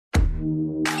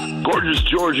Gorgeous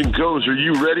George and Goes, are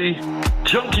you ready?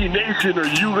 Junkie Nation, are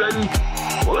you ready?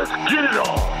 Well, let's get it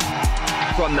on.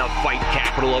 From the fight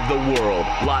capital of the world,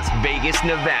 Las Vegas,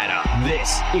 Nevada,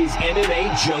 this is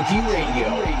MMA Junkie Radio.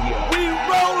 We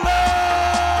rollin'!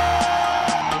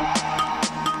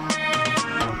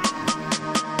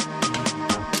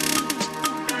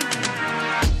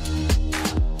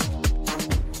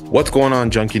 What's going on,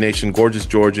 Junkie Nation? Gorgeous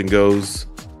George and Goes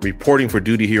reporting for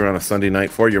duty here on a Sunday night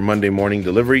for your Monday morning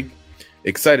delivery.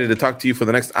 Excited to talk to you for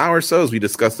the next hour or so as we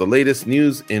discuss the latest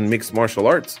news in mixed martial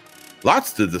arts.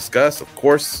 Lots to discuss, of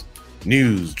course.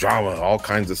 News, drama, all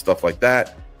kinds of stuff like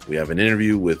that. We have an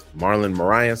interview with Marlon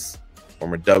Moraes,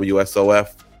 former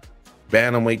WSOF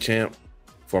bantamweight champ,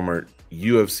 former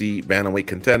UFC bantamweight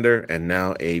contender, and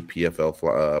now a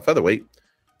PFL featherweight.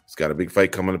 He's got a big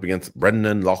fight coming up against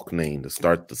Brendan Loughnane to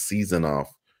start the season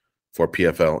off for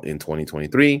PFL in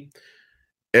 2023.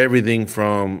 Everything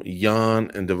from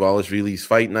Jan and Dvalishvili's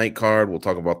fight night card. We'll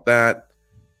talk about that.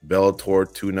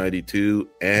 Bellator 292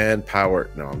 and Power.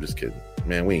 No, I'm just kidding.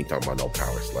 Man, we ain't talking about no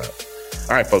Power Slap.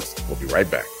 All right, folks, we'll be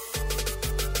right back.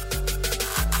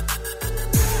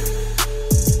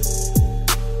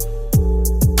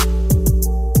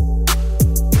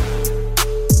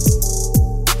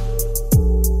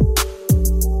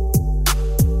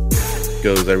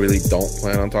 Goes, I really don't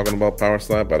plan on talking about Power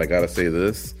Slap, but I gotta say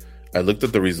this. I looked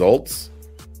at the results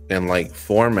and like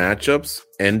 4 matchups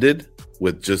ended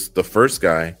with just the first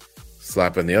guy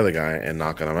slapping the other guy and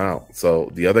knocking him out. So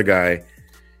the other guy,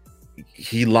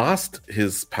 he lost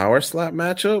his Power Slap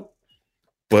matchup,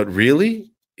 but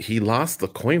really he lost the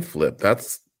coin flip. That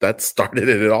started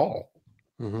it all.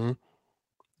 Mm-hmm.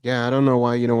 Yeah, I don't know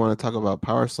why you don't want to talk about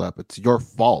Power Slap. It's your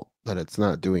fault that it's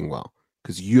not doing well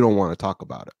because you don't want to talk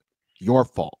about it. Your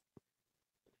fault.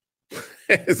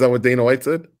 Is that what Dana White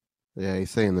said? Yeah,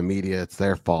 he's saying the media, it's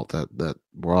their fault that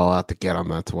we're all out to get them.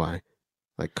 That's why.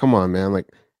 Like, come on, man. Like,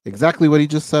 exactly what he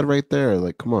just said right there.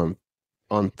 Like, come on.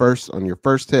 On your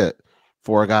first hit,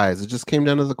 4 guys. It just came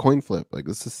down to the coin flip. Like,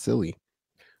 this is silly.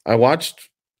 I watched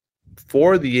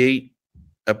 4 of the 8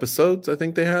 episodes I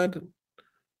think they had.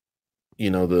 You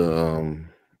know,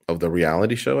 of the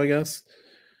reality show, I guess.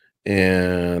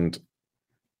 And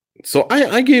so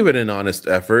I gave it an honest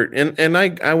effort, and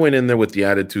I went in there with the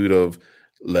attitude of,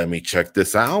 let me check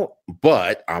this out,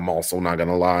 but I'm also not going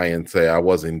to lie and say I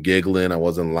wasn't giggling, I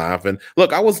wasn't laughing. Look,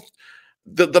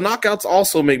 the knockouts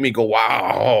also make me go,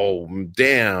 wow,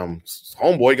 damn,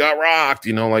 homeboy got rocked,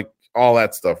 you know, like all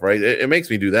that stuff, right? It makes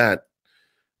me do that.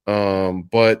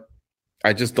 But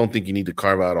I just don't think you need to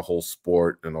carve out a whole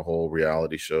sport and a whole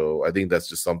reality show. I think that's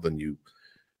just something you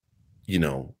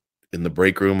know, in the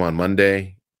break room on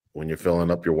Monday, when you're filling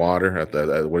up your water at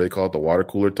what do they call it? The water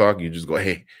cooler talk. You just go,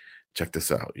 hey, check this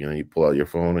out. You know, you pull out your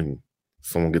phone and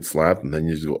someone gets slapped, and then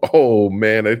you just go, oh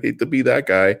man, I'd hate to be that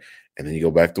guy. And then you go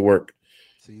back to work.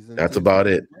 That's about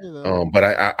it. But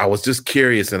I was just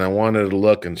curious and I wanted to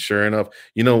look, and sure enough,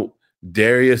 you know,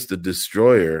 Darius the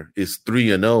Destroyer is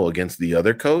 3-0 against the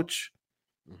other coach.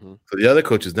 Mm-hmm. So the other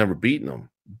coach has never beaten him.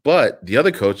 But the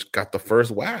other coach got the first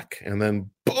whack, and then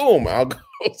boom, out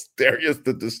goes Darius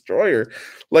the Destroyer.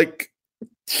 Like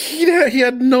he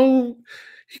couldn't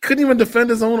even defend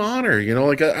his own honor. You know,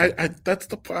 like I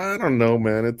don't know,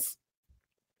 man. It's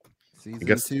season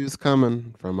 2 is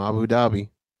coming from Abu Dhabi.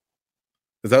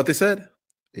 Is that what they said?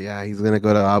 Yeah, he's gonna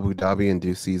go to Abu Dhabi and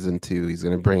do season 2. He's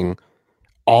gonna bring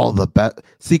all the best.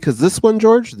 See, because this one,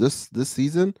 George, this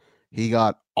season, he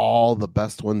got all the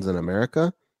best ones in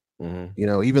America. Mm-hmm. You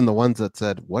know, even the ones that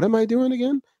said, what am I doing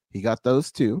again? He got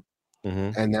those too.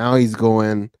 Mm-hmm. And now he's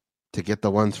going to get the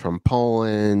ones from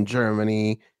Poland,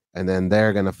 Germany, and then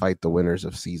they're going to fight the winners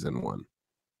of season 1.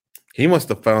 He must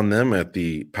have found them at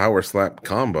the Power Slap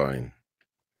Combine.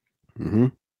 Mm-hmm.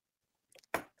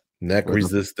 Neck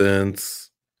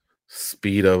resistance,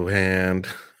 speed of hand.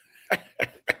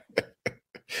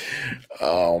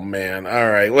 Oh, man.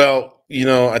 All right. Well, you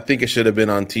know, I think it should have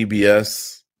been on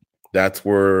TBS. That's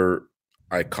where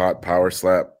I caught Power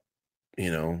Slap, you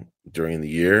know, during the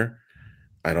year.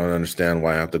 I don't understand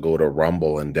why I have to go to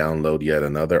Rumble and download yet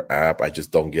another app. I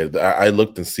just don't get it. I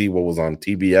looked and see what was on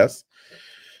TBS.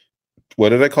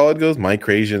 What did I call it, Goes? My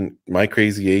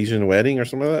Crazy Asian Wedding or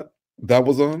something like that? That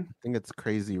was on? I think it's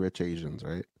Crazy Rich Asians,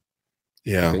 right?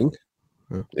 Yeah.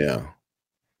 Yeah.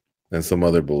 And some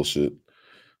other bullshit.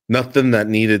 Nothing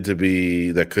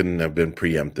that couldn't have been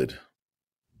preempted.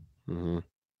 Mm-hmm.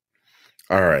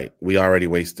 All right. We already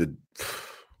wasted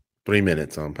 3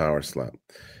 minutes on Power Slap.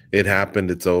 It happened.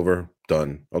 It's over.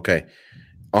 Done. Okay.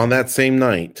 On that same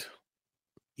night,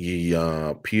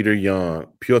 Petr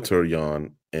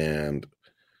Yan and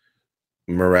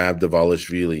Merab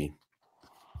Dvalishvili,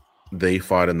 they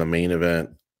fought in the main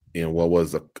event in what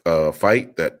was a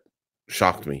fight that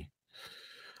shocked me.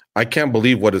 I can't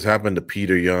believe what has happened to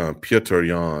Petr Yan.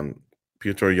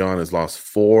 Petr Yan has lost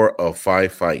 4 of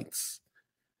 5 fights.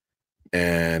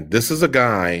 And this is a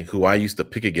guy who I used to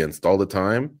pick against all the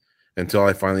time until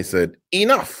I finally said,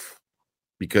 enough,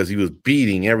 because he was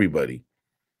beating everybody.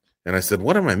 And I said,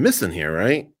 what am I missing here,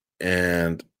 right?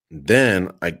 And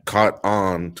then I caught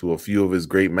on to a few of his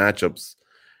great matchups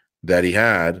that he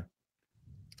had,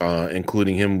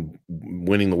 including him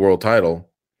winning the world title.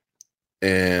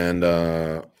 And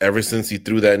ever since he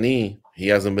threw that knee, he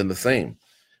hasn't been the same.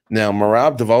 Now,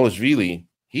 Merab Dvalishvili,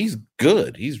 he's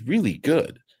good. He's really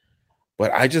good.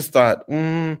 But I just thought,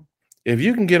 if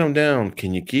you can get him down,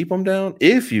 can you keep him down?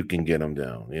 If you can get him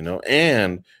down,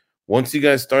 And once you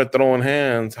guys start throwing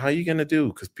hands, how are you going to do?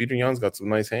 Because Petr Yan's got some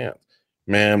nice hands.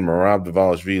 Man, Merab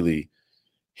Dvalishvili,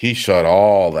 he shut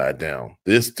all that down.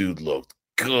 This dude looked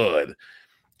good.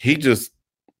 He just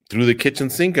threw the kitchen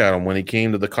sink at him when he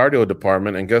came to the cardio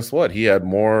department. And guess what? He had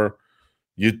more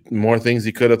things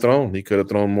he could have thrown. He could have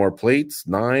thrown more plates,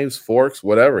 knives, forks,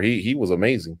 whatever. He was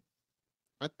amazing.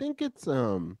 I think it's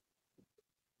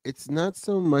not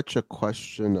so much a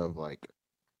question of like,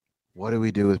 what do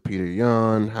we do with Petr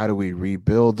Yan? How do we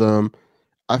rebuild them?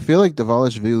 I feel like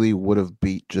Dvalishvili would have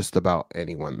beat just about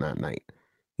anyone that night.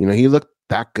 He looked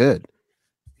that good.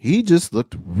 He just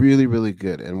looked really, really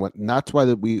good. And that's why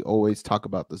that we always talk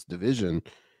about this division,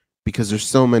 because there's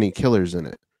so many killers in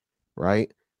it,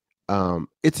 right?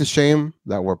 It's a shame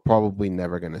that we're probably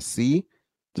never going to see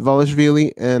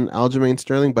Dvalishvili and Aljamain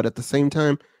Sterling, but at the same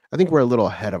time, I think we're a little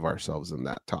ahead of ourselves in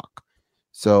that talk.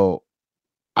 So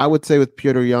I would say with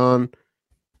Petr Yan,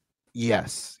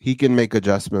 yes, he can make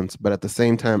adjustments, but at the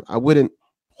same time, I wouldn't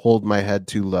hold my head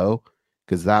too low,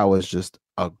 because that was just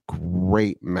a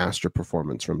great master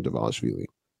performance from Dvalishvili.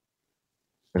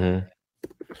 Mm-hmm.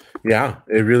 Yeah,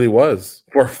 it really was.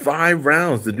 For 5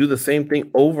 rounds to do the same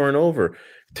thing over and over,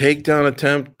 takedown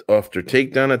attempt after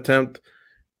takedown attempt,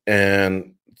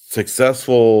 and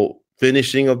successful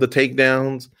finishing of the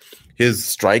takedowns. His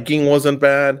striking wasn't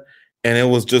bad, and it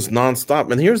was just nonstop.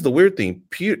 And here's the weird thing: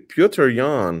 Petr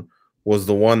Yan was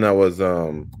the one that was.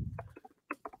 Hang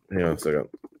on a second.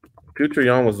 Petr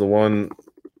Yan was the one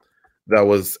that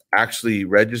was actually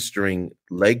registering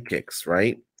leg kicks,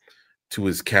 right, to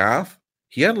his calf.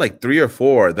 He had like 3 or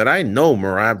 4 that I know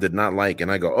Merab did not like,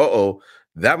 and I go,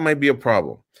 that might be a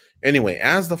problem. Anyway,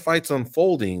 as the fight's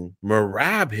unfolding,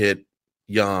 Merab hit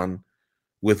Yan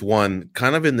with one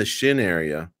kind of in the shin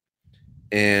area,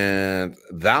 and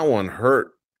that one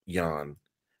hurt Yan.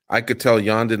 I could tell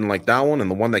Yan didn't like that one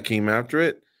and the one that came after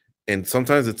it. And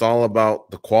sometimes it's all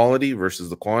about the quality versus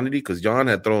the quantity, because Yan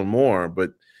had thrown more,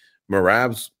 but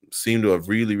Merab seemed to have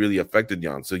really, really affected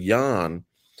Yan. So Yan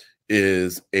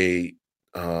is a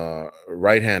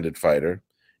right-handed fighter,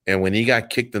 and when he got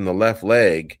kicked in the left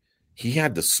leg, he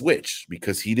had to switch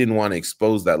because he didn't want to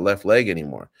expose that left leg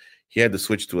anymore. He had to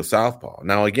switch to a southpaw.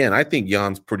 Now, again, I think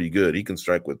Yan's pretty good. He can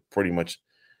strike with pretty much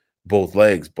both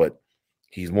legs, but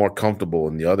he's more comfortable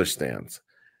in the other stance.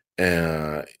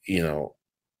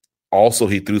 Also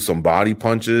he threw some body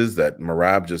punches that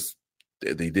Merab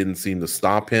they didn't seem to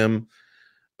stop him.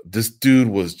 This dude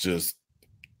was just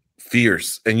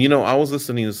fierce. And, I was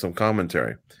listening to some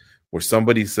commentary where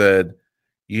somebody said,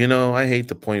 I hate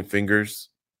to point fingers,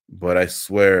 but I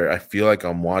swear I feel like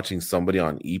I'm watching somebody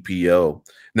on EPO.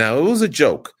 Now, it was a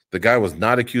joke. The guy was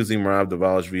not accusing Merab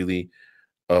Dvalishvili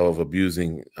of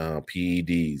abusing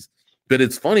PEDs. But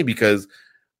it's funny because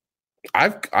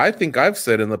I think I've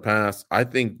said in the past, I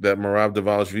think that Merab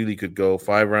Dvalishvili could go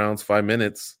 5 rounds, 5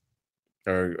 minutes,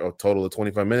 or a total of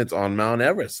 25 minutes on Mount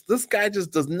Everest. This guy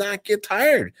just does not get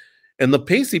tired. And the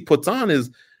pace he puts on is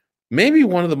maybe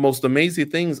one of the most amazing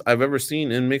things I've ever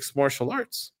seen in mixed martial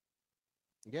arts.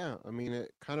 Yeah, I mean,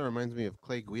 it kind of reminds me of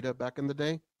Clay Guida back in the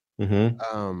day.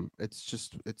 Mm-hmm.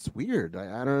 It's weird.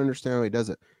 I don't understand how he does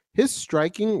it. His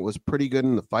striking was pretty good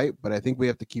in the fight, but I think we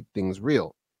have to keep things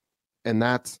real. And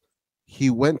that's, he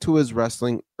went to his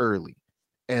wrestling early,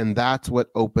 and that's what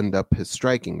opened up his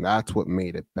striking. That's what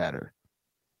made it better.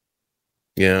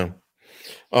 Yeah.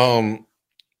 No,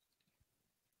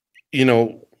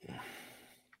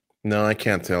 I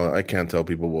can't tell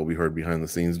people what we heard behind the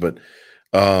scenes, but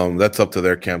that's up to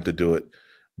their camp to do it.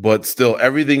 But still,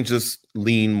 everything just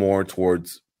leaned more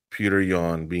towards Petr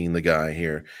Yan being the guy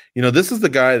here. This is the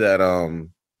guy that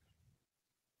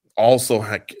also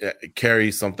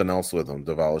carries something else with him,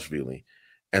 Dvalishvili,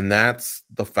 and that's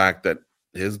the fact that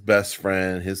his best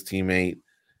friend, his teammate,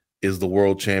 is the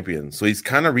world champion. So he's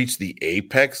kind of reached the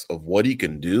apex of what he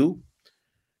can do.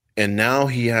 And now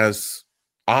he has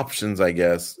options, I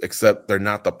guess, except they're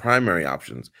not the primary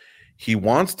options. He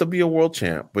wants to be a world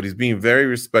champ, but he's being very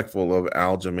respectful of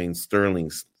Aljamain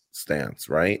Sterling's stance,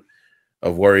 right?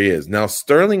 Of where he is. Now,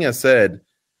 Sterling has said,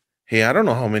 hey, I don't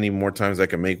know how many more times I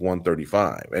can make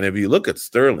 135. And if you look at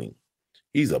Sterling,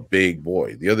 he's a big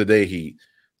boy. The other day, he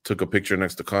took a picture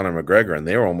next to Conor McGregor, and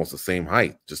they were almost the same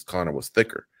height, just Conor was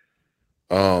thicker.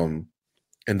 And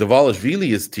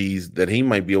Dvalishvili is teased that he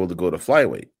might be able to go to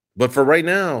flyweight. But for right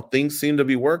now, things seem to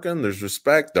be working. There's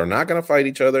respect. They're not going to fight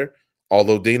each other.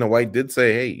 Although Dana White did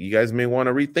say, hey, you guys may want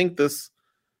to rethink this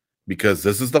because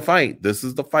this is the fight. This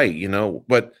is the fight, you know.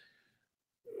 But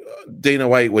Dana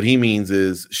White, what he means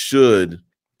is, should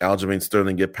Aljamain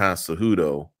Sterling get past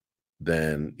Cejudo,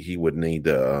 then he would need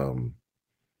to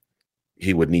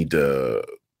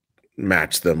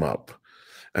match them up.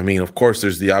 I mean, of course,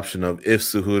 there's the option of if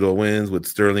Cejudo wins, would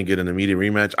Sterling get an immediate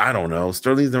rematch? I don't know.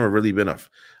 Sterling's never really been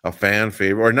a fan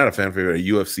favorite, or not a fan favorite, a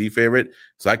UFC favorite.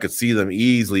 So I could see them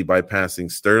easily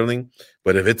bypassing Sterling.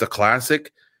 But if it's a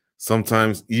classic,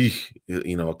 sometimes, you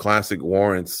know, a classic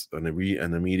warrants an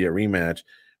immediate rematch,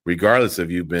 regardless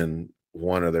if you've been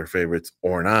one of their favorites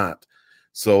or not.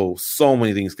 So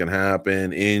many things can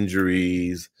happen,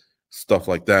 injuries, stuff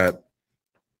like that.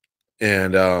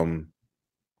 And,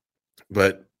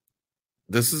 but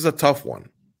this is a tough one.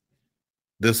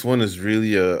 This one is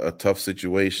really a tough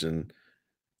situation.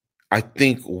 I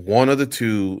think one of the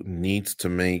two needs to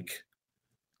make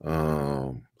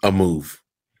a move.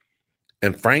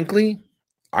 And frankly,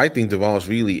 I think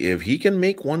Dvalishvili, if he can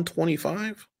make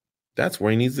 125, that's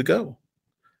where he needs to go.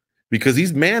 Because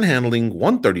he's manhandling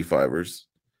 135ers.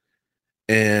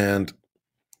 And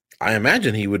I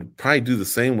imagine he would probably do the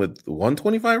same with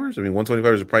 125ers. I mean,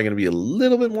 125ers are probably going to be a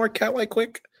little bit more cat-like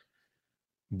quick.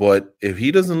 But if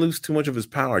he doesn't lose too much of his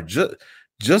power,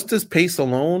 just his pace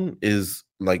alone is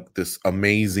like this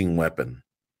amazing weapon.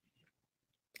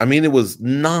 I mean, it was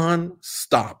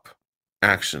non-stop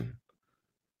action.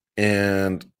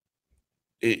 And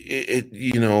it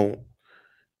you know,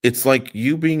 it's like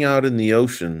you being out in the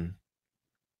ocean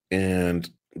and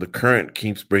the current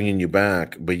keeps bringing you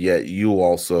back, but yet you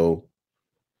also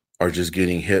are just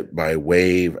getting hit by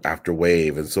wave after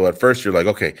wave. And so at first you're like,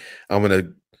 okay, I'm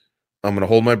going to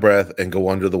hold my breath and go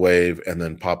under the wave and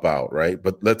then pop out, right?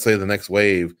 But let's say the next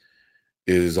wave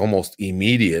is almost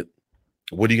immediate.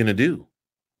 What are you going to do?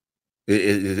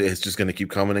 It's just going to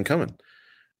keep coming and coming.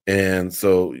 And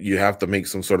so you have to make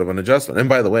some sort of an adjustment. And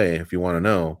by the way, if you want to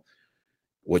know,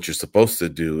 what you're supposed to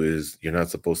do is you're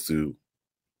not supposed to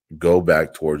go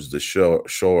back towards the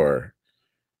shore.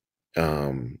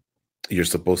 You're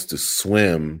supposed to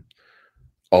swim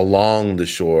along the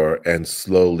shore and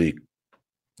slowly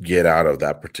get out of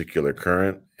that particular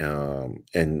current.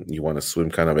 And you want to swim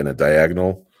kind of in a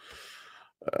diagonal.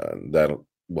 That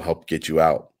will help get you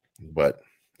out. But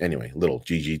anyway, little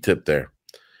GG tip there.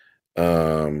 I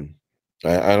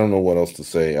don't know what else to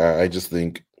say. I just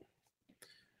think,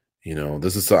 you know,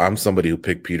 I'm somebody who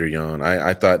picked Peter Yan.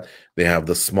 I thought they have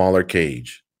the smaller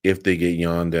cage. If they get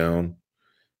Yan down,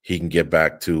 he can get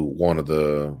back to one of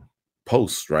the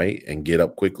posts, right? And get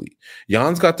up quickly.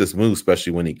 Yan's got this move,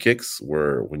 especially when he kicks,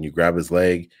 where when you grab his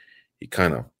leg, he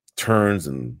kind of turns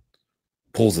and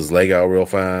pulls his leg out real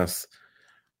fast.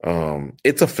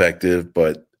 It's effective,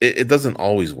 but it doesn't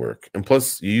always work. And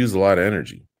plus, you use a lot of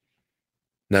energy.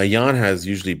 Now, Yan has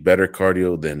usually better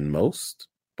cardio than most,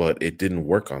 but it didn't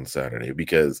work on Saturday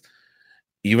because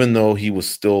even though he was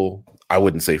still, I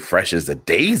wouldn't say fresh as a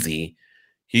daisy,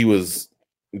 he was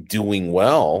doing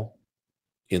well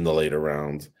in the later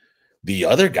rounds. The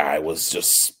other guy was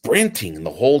just sprinting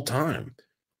the whole time.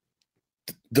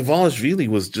 Dvalishvili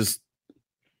was just,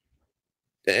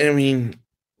 I mean,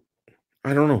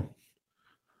 I don't know.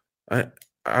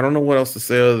 I don't know what else to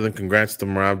say other than congrats to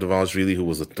Merab Dvalishvili, who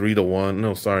was a 3-1.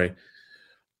 No, sorry.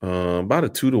 About a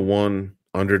 2-1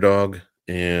 underdog.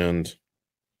 And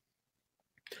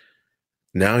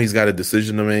now he's got a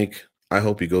decision to make. I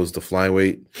hope he goes to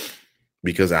flyweight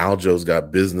because Aljo's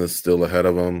got business still ahead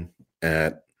of him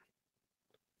at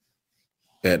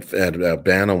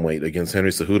bantamweight against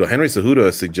Henry Cejudo. Henry Cejudo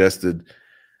has suggested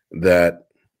that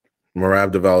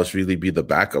Merab Dvalishvili be the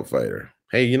backup fighter.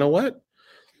 Hey, you know what?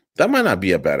 That might not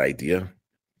be a bad idea,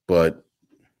 but,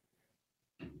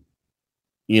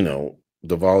 you know,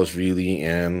 Dvalishvili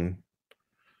and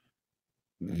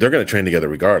they're going to train together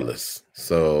regardless.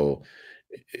 So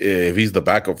if he's the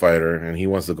backup fighter and he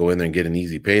wants to go in there and get an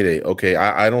easy payday, okay,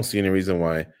 I don't see any reason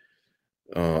why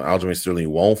Aljamain Sterling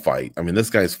won't fight. I mean, this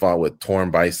guy's fought with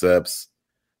torn biceps,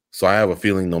 so I have a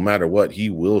feeling no matter what, he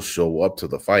will show up to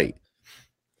the fight.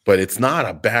 but it's not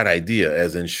a bad idea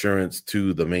as insurance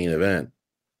to the main event.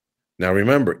 Now,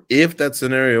 remember, if that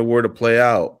scenario were to play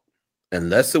out,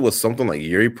 unless it was something like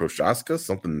Yuri Prochaska,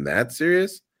 something that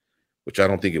serious, which I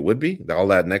don't think it would be, all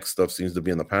that next stuff seems to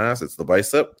be in the past, it's the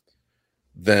bicep,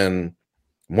 then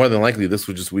more than likely this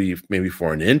would just be maybe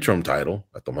for an interim title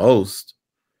at the most.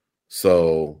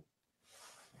 So,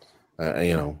 I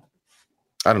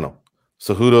don't know.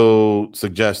 Cejudo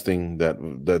suggesting that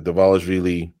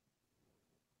Dvalishvili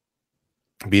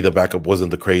be the backup wasn't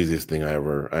the craziest thing I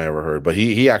ever heard, but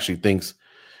he actually thinks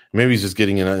maybe he's just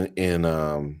getting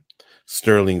in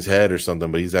Sterling's head or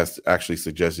something, but he's actually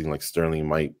suggesting like Sterling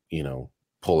might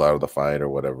pull out of the fight or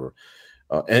whatever.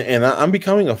 And I'm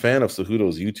becoming a fan of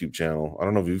Cejudo's YouTube channel. I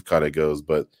don't know if you've caught it, goes,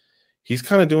 but he's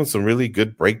kind of doing some really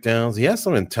good breakdowns. He has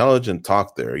some intelligent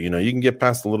talk there. You can get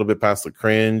past a little bit past the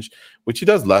cringe, which he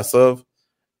does less of.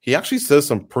 He actually says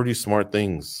some pretty smart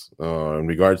things in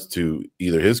regards to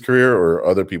either his career or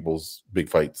other people's big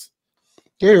fights.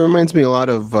 Yeah, it reminds me a lot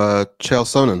of Chael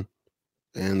Sonnen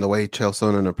and the way Chael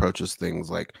Sonnen approaches things.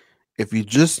 Like, if you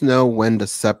just know when to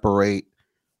separate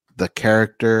the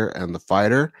character and the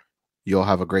fighter, you'll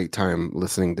have a great time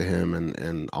listening to him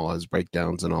and all his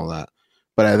breakdowns and all that.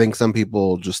 But I think some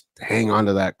people just hang on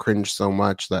to that cringe so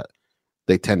much that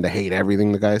they tend to hate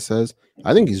everything the guy says.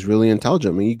 I think he's really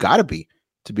intelligent. I mean, you got to be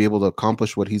able to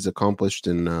accomplish what he's accomplished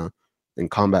in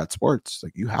combat sports.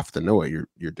 Like, you have to know what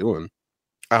you're doing.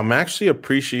 I'm actually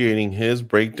appreciating his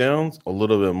breakdowns a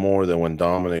little bit more than when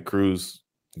Dominic Cruz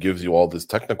gives you all this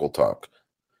technical talk.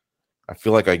 I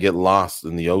feel like I get lost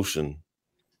in the ocean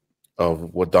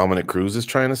of what Dominic Cruz is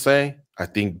trying to say. I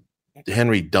think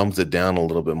Henry dumbs it down a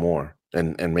little bit more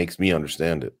and makes me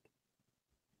understand it.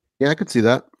 Yeah, I could see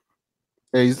that.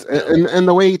 And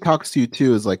the way he talks to you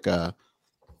too is like a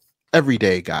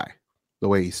everyday guy, the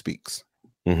way he speaks.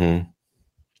 Mm-hmm.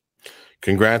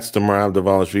 Congrats to Merab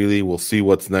Dvalishvili. We'll see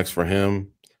what's next for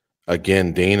him.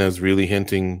 Again, Dana's really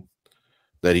hinting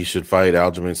that he should fight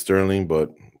Aljamain Sterling, but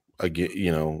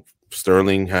again,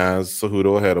 Sterling has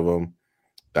Cejudo ahead of him.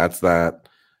 That's that.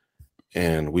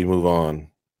 And we move on.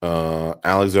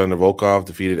 Alexander Volkov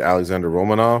defeated Alexander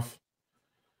Romanov.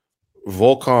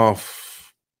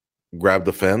 Volkov grabbed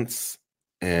the fence,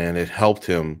 and it helped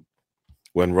him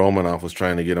when Romanov was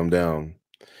trying to get him down.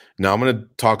 Now, I'm going to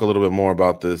talk a little bit more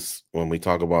about this when we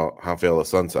talk about Rafael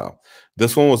Assunção.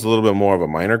 This one was a little bit more of a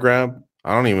minor grab.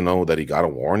 I don't even know that he got a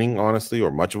warning, honestly,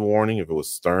 or much of a warning if it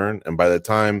was stern. And by the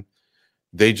time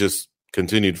they just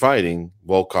continued fighting,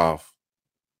 Volkov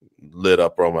lit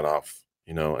up Romanov,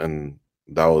 and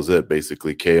that was it,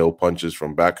 basically. KO punches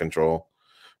from back control.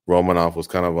 Romanov was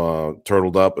kind of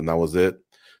turtled up, and that was it.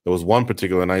 There was one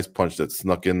particular nice punch that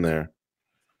snuck in there.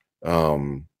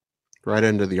 Right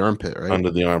under the armpit, right? Under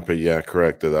the armpit, yeah,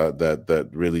 correct. That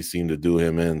really seemed to do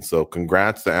him in. So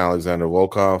congrats to Alexander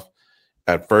Volkov.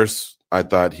 At first, I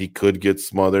thought he could get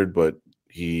smothered, but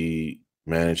he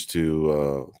managed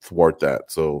to thwart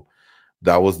that. So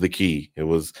that was the key. It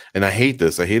was, and I hate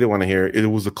this. I hate it when I hear it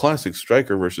was a classic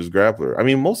striker versus grappler. I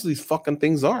mean, most of these fucking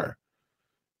things are.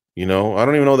 I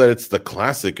don't even know that it's the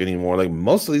classic anymore. Like,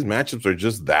 most of these matchups are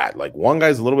just that. Like, one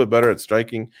guy's a little bit better at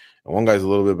striking, and one guy's a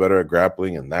little bit better at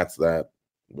grappling, and that's that.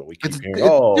 But we keep hearing,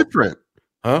 it's different,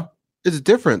 huh? It's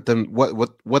different than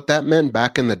what that meant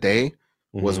back in the day.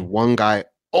 Was one guy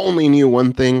only knew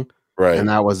one thing, right? And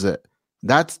that was it.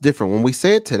 That's different. When we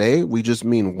say it today, we just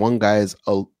mean one guy is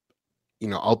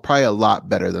probably a lot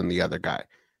better than the other guy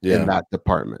in that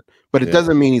department. But it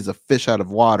doesn't mean he's a fish out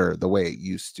of water the way it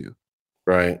used to.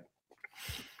 Right.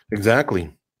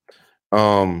 Exactly.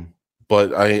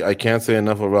 But I can't say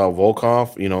enough about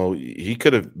Volkov. He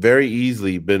could have very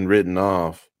easily been written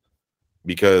off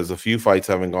because a few fights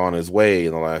haven't gone his way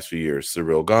in the last few years.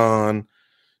 Cyril Gane,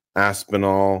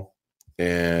 Aspinall,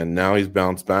 and now he's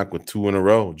bounced back with 2 in a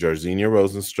row. Jairzinho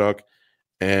Rozenstruik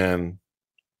and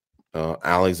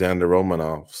Alexander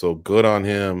Romanov. So good on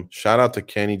him. Shout out to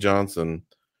Kenny Johnson,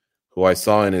 who I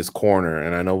saw in his corner,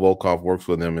 and I know Volkov works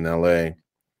with him in LA.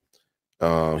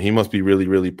 He must be really,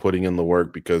 really putting in the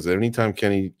work, because anytime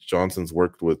Kenny Johnson's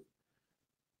worked with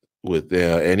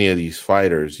any of these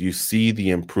fighters, you see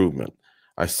the improvement.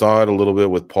 I saw it a little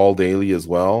bit with Paul Daly as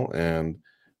well, and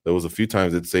there was a few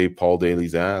times it saved Paul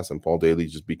Daly's ass, and Paul Daly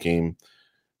just became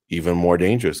even more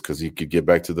dangerous because he could get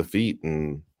back to the feet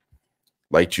and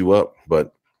light you up.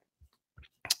 But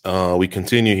we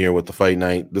continue here with the fight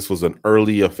night. This was an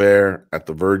early affair at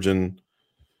the Virgin.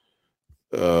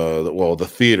 The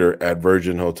theater at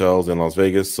Virgin Hotels in Las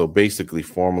Vegas. So basically,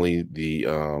 formerly the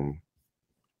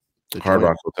Hard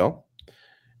Rock Hotel.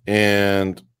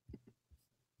 And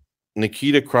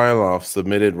Nikita Krylov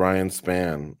submitted Ryan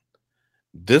Spann.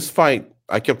 this fight,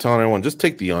 I kept telling everyone, just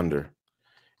take the under.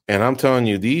 And I'm telling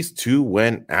you, these two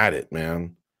went at it,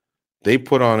 man. They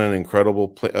put on an incredible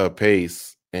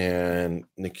pace, and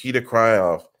Nikita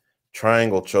Krylov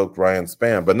triangle choked Ryan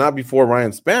Spann, but not before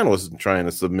Ryan Spann was trying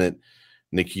to submit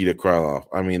Nikita Krylov.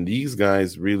 I mean, these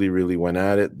guys really, really went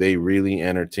at it. They really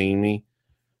entertained me.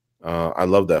 I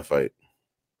love that fight.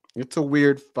 It's a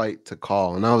weird fight to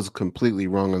call, and I was completely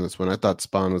wrong on this one. I thought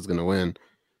Spann was going to win.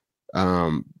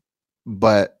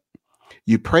 But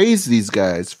you praise these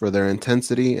guys for their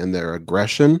intensity and their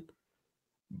aggression.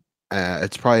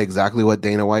 It's probably exactly what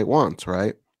Dana White wants,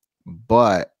 right?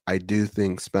 But I do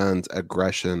think Spann's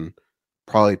aggression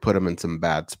probably put him in some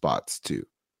bad spots too.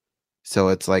 So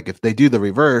it's like if they do the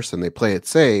reverse and they play it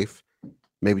safe,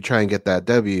 maybe try and get that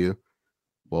W,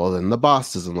 well, then the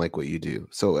boss doesn't like what you do.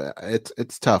 So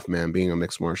it's tough, man, being a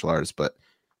mixed martial artist, but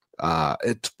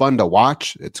it's fun to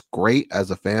watch. It's great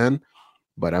as a fan,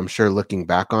 but I'm sure looking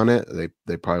back on it,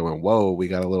 they probably went, whoa, we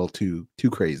got a little too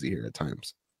crazy here at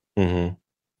times. Mm-hmm.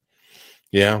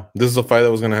 Yeah, this is a fight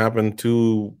that was going to happen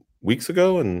 2 weeks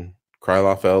ago, and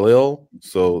Krylov fell ill,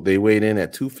 so they weighed in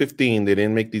at 215. They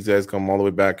didn't make these guys come all the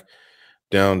way back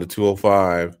down to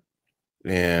 205,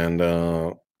 and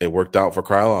it worked out for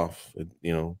Krylov.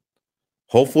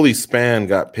 Hopefully Spann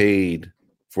got paid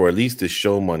for at least his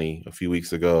show money a few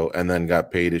weeks ago, and then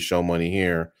got paid his show money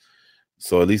here.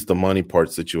 So at least the money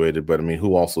part's situated. But I mean,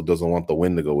 who also doesn't want the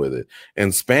win to go with it?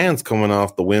 And Spann's coming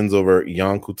off the wins over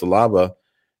Jan Cutelaba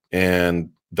and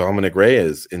Dominic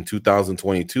Reyes in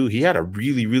 2022. He had a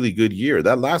really, really good year.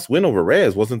 That last win over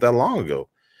Reyes wasn't that long ago.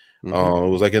 Mm-hmm. It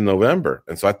was like in November.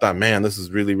 And so I thought, man, this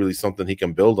is really, really something he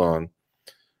can build on.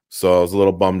 So I was a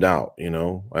little bummed out,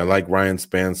 I like Ryan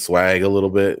Spann's swag a little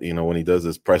bit, when he does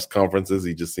his press conferences,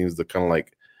 he just seems to kind of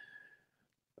like,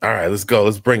 all right, let's go.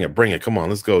 Let's bring it. Come on,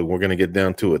 let's go. We're going to get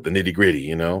down to it. The nitty gritty,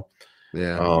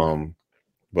 Yeah.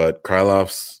 But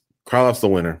Krylov's the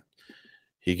winner.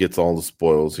 He gets all the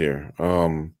spoils here.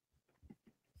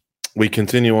 We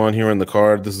continue on here in the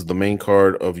card. This is the main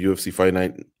card of UFC Fight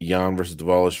Night, Jan versus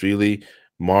Dvalishvili.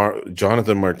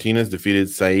 Jonathan Martinez defeated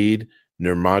Said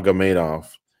Nurmagomedov.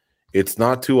 It's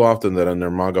not too often that a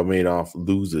Nurmagomedov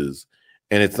loses,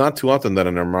 and it's not too often that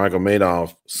a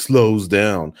Nurmagomedov slows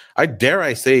down.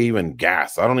 I say even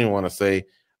gas. I don't even want to say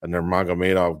a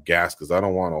Nurmagomedov gas because I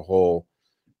don't want a whole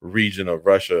region of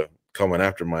Russia coming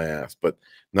after my ass. But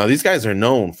now these guys are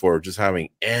known for just having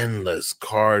endless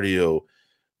cardio,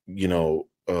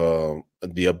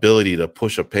 the ability to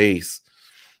push a pace.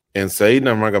 And Said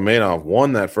Nurmagomedov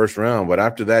won that first round, but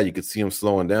after that, you could see him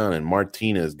slowing down, and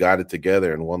Martinez got it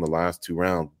together and won the last 2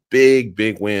 rounds. Big,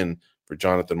 big win for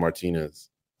Jonathan Martinez.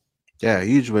 Yeah,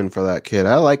 huge win for that kid.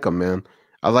 I like him, man.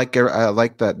 I like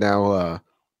that now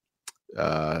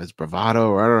his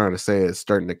bravado, or I don't know how to say it, is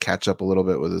starting to catch up a little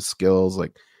bit with his skills.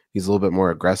 Like he's a little bit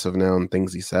more aggressive now in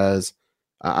things he says.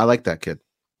 I like that kid.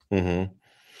 Mm-hmm.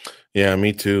 Yeah,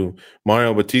 me too.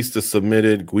 Mario Batista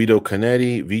submitted Guido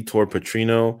Canetti, Vitor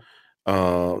Petrino,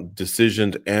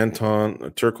 decisioned Anton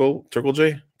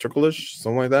Turklish,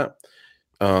 something like that.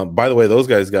 By the way, those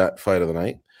guys got fight of the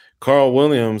night. Carl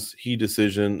Williams, he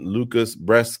decisioned Lucas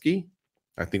Bresky.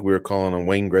 I think we were calling him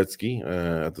Wayne Gretzky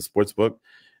at the sports book.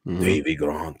 Mm-hmm. Davy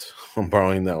Grant. I'm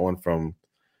borrowing that one from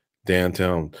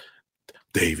Downtown.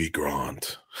 Davy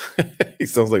Grant. He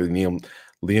sounds like Liam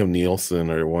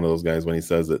Nielsen or one of those guys when he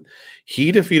says it.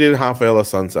 He defeated Rafael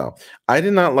Assunção. I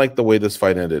did not like the way this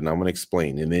fight ended, and I'm going to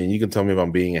explain. And then you can tell me if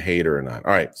I'm being a hater or not.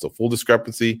 All right, so full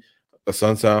discrepancy.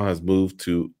 Assunção has moved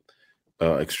to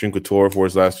Extreme Couture for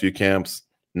his last few camps.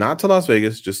 Not to Las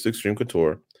Vegas, just Extreme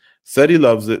Couture. Said he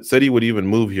loves it. Said he would even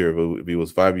move here if he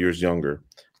was 5 years younger.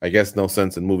 I guess no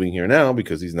sense in moving here now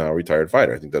because he's now a retired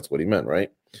fighter. I think that's what he meant, right?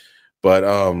 But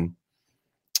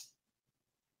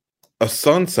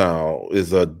Assunção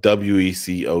is a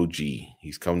WEC OG.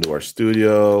 He's come to our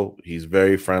studio. He's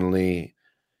very friendly.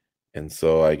 And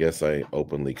so I guess I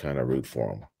openly kind of root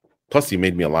for him. Plus, he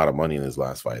made me a lot of money in his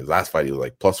last fight. His last fight, he was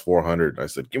like plus 400. I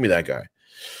said, give me that guy.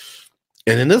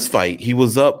 And in this fight, he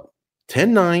was up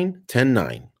 10-9,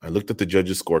 10-9. I looked at the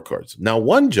judges' scorecards. Now,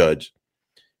 one judge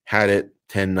had it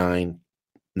 10-9,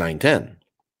 9-10,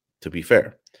 to be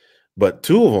fair. But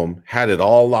 2 of them had it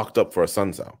all locked up for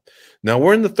Assunção. Now,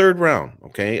 we're in the 3rd round,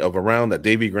 okay, of a round that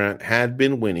Davy Grant had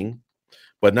been winning.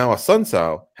 But now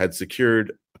Assunção had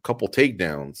secured a couple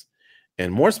takedowns.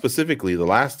 And more specifically, the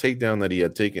last takedown that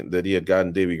he had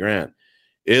gotten Davy Grant,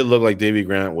 it looked like Davy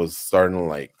Grant was starting to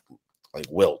like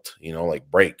wilt, like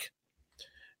break.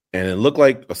 And it looked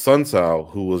like Assunção,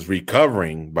 who was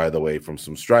recovering, by the way, from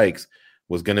some strikes,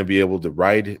 was going to be able to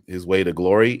ride his way to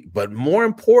glory. But more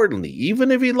importantly,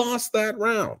 even if he lost that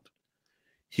round,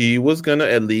 he was going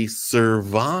to at least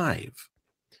survive.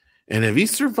 And if he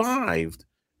survived,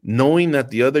 knowing that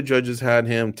the other judges had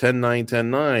him 10-9,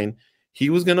 10-9, he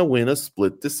was going to win a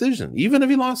split decision. Even if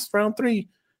he lost round 3,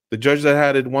 the judge that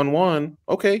had it 1-1,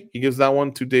 okay, he gives that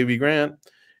one to Davey Grant,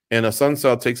 and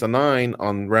Assunção takes a 9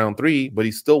 on round 3, but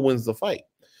he still wins the fight.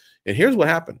 And here's what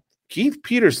happened. Keith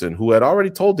Peterson, who had already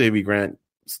told Davey Grant,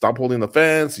 stop holding the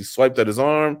fence, he swiped at his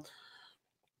arm.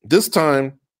 This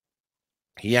time,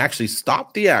 he actually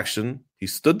stopped the action. He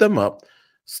stood them up,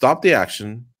 stopped the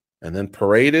action, and then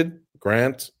paraded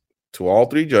Grant to all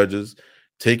 3 judges,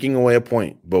 taking away a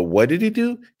point. But what did he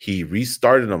do? He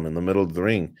restarted him in the middle of the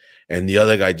ring. And the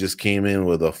other guy just came in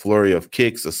with a flurry of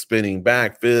kicks, a spinning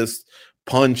back fist,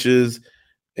 punches,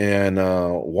 and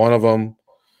one of them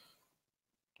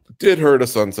did hurt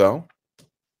Assunção.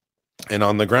 And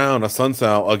on the ground,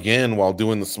 Assunção, again, while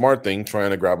doing the smart thing, trying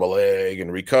to grab a leg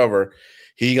and recover,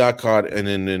 he got caught in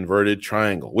an inverted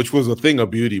triangle, which was a thing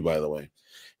of beauty, by the way.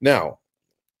 Now,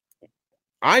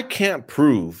 I can't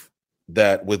prove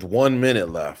that with 1 minute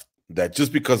left, that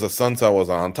just because Assunção was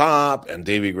on top and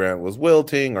Davey Grant was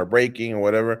wilting or breaking or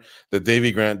whatever, that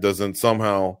Davey Grant doesn't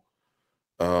somehow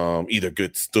either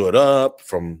get stood up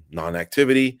from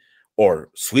non-activity or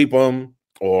sweep him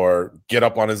or get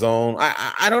up on his own.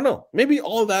 I don't know. Maybe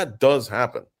all that does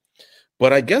happen.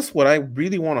 But I guess what I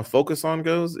really want to focus on,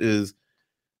 goes, is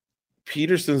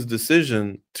Peterson's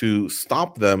decision to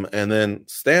stop them and then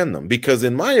stand them. Because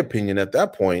in my opinion, at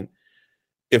that point,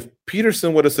 if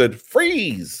Peterson would have said,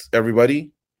 freeze,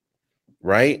 everybody,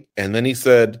 right? And then he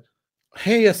said,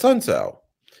 hey, Assunção,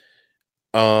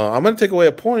 I'm going to take away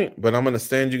a point, but I'm going to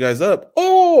stand you guys up.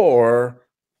 Or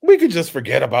we could just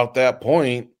forget about that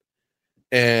point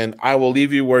and I will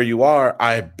leave you where you are.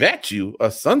 I bet you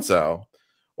Assunção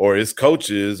or his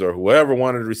coaches or whoever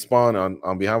wanted to respond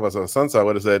on behalf of Assunção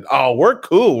would have said, oh, we're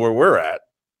cool where we're at.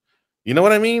 You know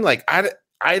what I mean? Like,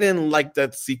 I didn't like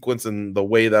that sequence and the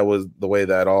way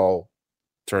that all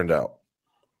turned out.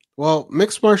 Well,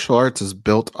 mixed martial arts is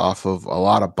built off of a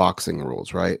lot of boxing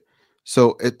rules, right?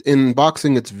 So in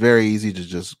boxing, it's very easy to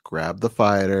just grab the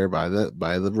fighter by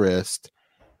the wrist,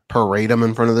 parade him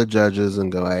in front of the judges,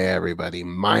 and go, hey, everybody,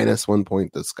 -1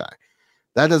 point this guy.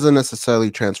 That doesn't necessarily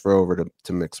transfer over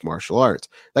to mixed martial arts.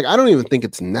 Like, I don't even think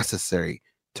it's necessary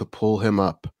to pull him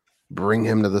up, bring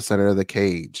him to the center of the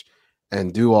cage,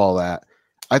 and do all that.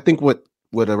 I think what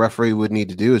a referee would need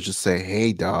to do is just say,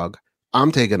 hey, dog,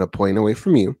 I'm taking a point away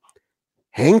from you.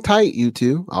 Hang tight, you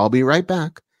two. I'll be right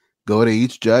back. Go to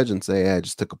each judge and say, hey, I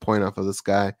just took a point off of this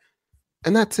guy.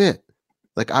 And that's it.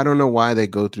 Like, I don't know why they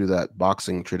go through that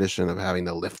boxing tradition of having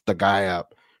to lift the guy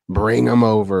up, bring him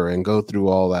over, and go through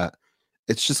all that.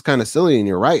 It's just kind of silly, and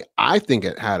you're right. I think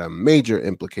it had a major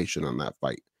implication on that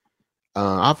fight.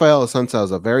 Rafael Assunção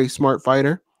is a very smart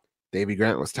fighter. Davey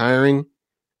Grant was tiring.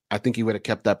 I think he would have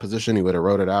kept that position. He would have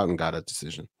wrote it out and got a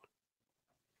decision.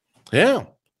 Yeah.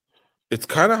 It's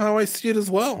kind of how I see it as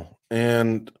well.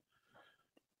 And,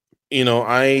 you know,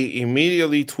 I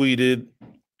immediately tweeted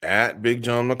at Big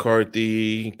John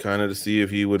McCarthy, kind of to see if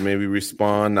he would maybe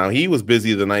respond. Now, he was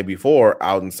busy the night before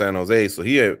out in San Jose, so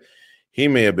he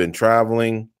may have been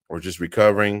traveling or just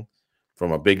recovering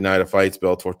from a big night of fights,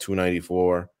 Bellator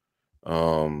 294.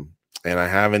 And I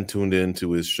haven't tuned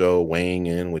into his show, Weighing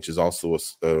In, which is also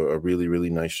a really,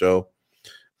 really nice show.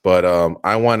 But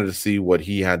I wanted to see what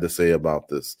he had to say about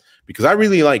this, because I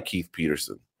really like Keith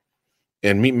Peterson.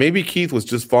 And maybe Keith was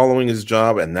just following his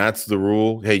job, and that's the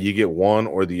rule. Hey, you get one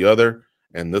or the other,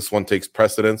 and this one takes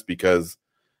precedence because,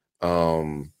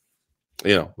 the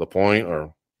point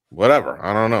or whatever.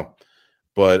 I don't know.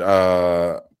 But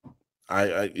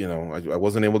I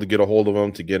wasn't able to get a hold of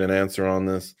him to get an answer on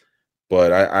this.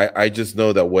 But I just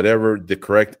know that whatever the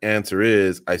correct answer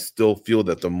is, I still feel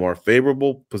that the more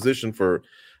favorable position for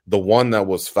the one that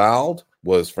was fouled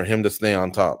was for him to stay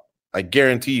on top. I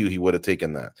guarantee you he would have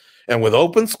taken that. And with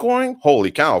open scoring,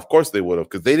 holy cow, of course they would have,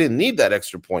 because they didn't need that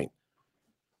extra point.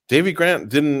 Davey Grant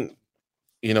didn't,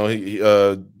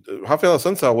 Rafael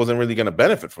Assunção wasn't really going to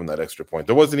benefit from that extra point.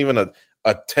 There wasn't even a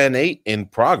 10-8 in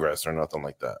progress or nothing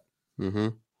like that. Mm-hmm.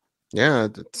 Yeah,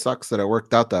 it sucks that it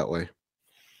worked out that way.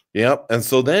 Yep. And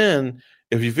so then,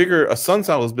 if you figure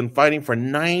Assunção has been fighting for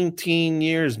 19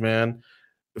 years, man,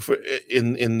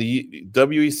 in the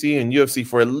WEC and UFC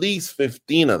for at least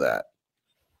 15 of that.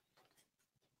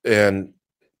 And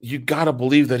you got to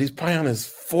believe that he's probably on his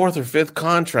 4th or 5th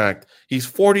contract. He's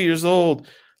 40 years old.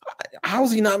 How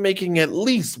is he not making at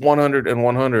least 100 and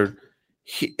 100?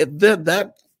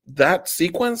 That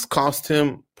sequence cost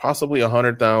him possibly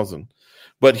 $100,000.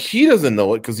 But he doesn't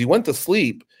know it because he went to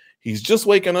sleep. He's just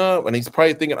waking up and he's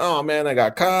probably thinking, oh, man, I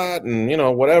got caught and,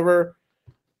 whatever.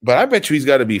 But I bet you he's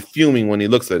got to be fuming when he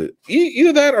looks at it.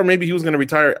 Either that or maybe he was going to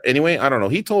retire anyway. I don't know.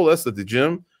 He told us at the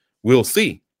gym, we'll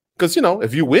see. Because,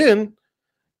 if you win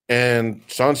and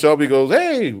Sean Shelby goes,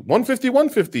 hey, 150,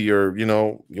 150, or,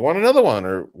 you want another one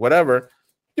or whatever,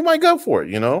 you might go for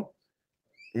it,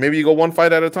 Maybe you go one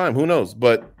fight at a time. Who knows?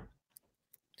 But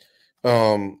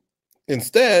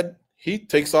instead, he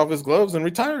takes off his gloves and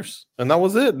retires. And that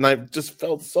was it. And I just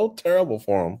felt so terrible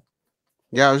for him.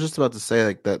 Yeah, I was just about to say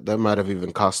like that might have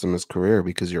even cost him his career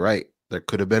because you're right. There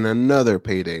could have been another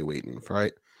payday waiting,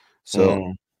 right?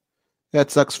 So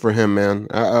that sucks for him, man.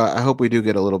 I hope we do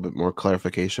get a little bit more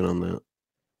clarification on that.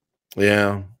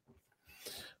 Yeah.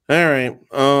 All right.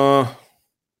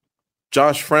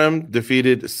 Josh Frem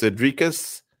defeated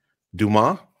Cedricus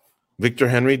Dumas. Victor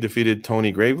Henry defeated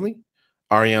Tony Gravely.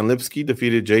 Ariane Lipsky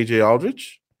defeated JJ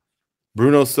Aldrich.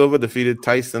 Bruno Silva defeated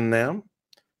Tyson Nam.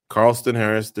 Carlston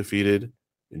Harris defeated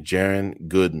Jaron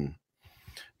Gooden.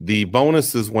 The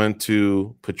bonuses went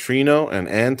to Petrino and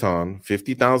Anton,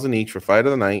 $50,000 each for fight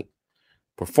of the night.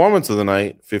 Performance of the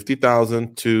night,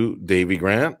 $50,000 to Davey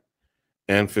Grant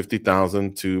and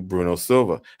 $50,000 to Bruno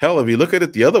Silva. Hell, if you look at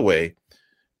it the other way,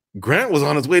 Grant was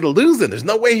on his way to losing. There's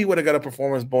no way he would have got a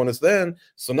performance bonus then.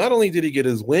 So not only did he get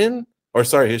his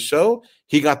his show,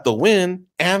 he got the win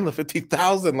and the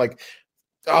 $50,000. Like,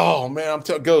 oh man,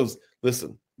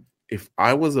 listen, if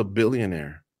I was a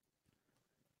billionaire,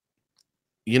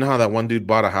 you know how that one dude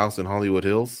bought a house in Hollywood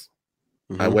Hills?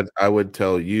 Mm-hmm. I would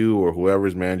tell you or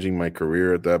whoever's managing my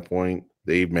career at that point,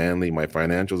 Dave Manley, my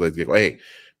financials, I'd go, hey,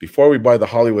 before we buy the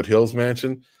Hollywood Hills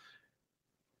mansion,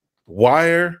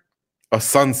 wire a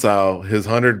Sunsao his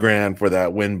 $100,000 for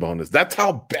that win bonus. That's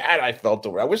how bad I felt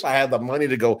over. I wish I had the money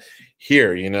to go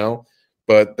here,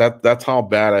 but that's how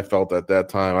bad I felt at that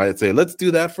time. I'd say, let's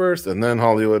do that first and then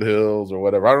Hollywood Hills or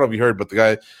whatever. I don't know if you heard, but the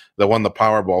guy that won the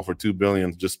Powerball for $2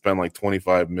 billion just spent like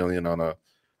 $25 million on a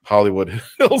Hollywood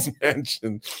Hills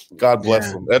mansion. God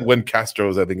bless him. Edwin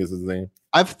Castro's, I think is his name.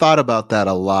 I've thought about that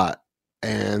a lot,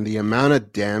 and the amount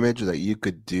of damage that you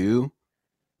could do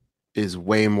is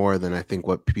way more than I think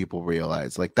what people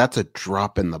realize. Like that's a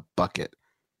drop in the bucket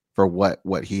for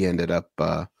what he ended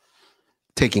up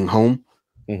taking home.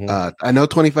 Mm-hmm. I know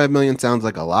 25 million sounds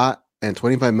like a lot, and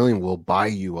 25 million will buy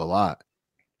you a lot,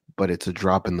 but it's a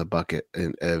drop in the bucket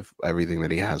of everything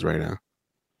that he has right now.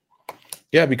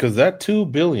 Yeah, because that $2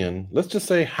 billion, let's just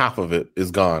say half of it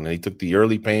is gone, and he took the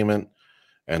early payment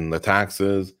and the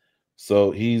taxes.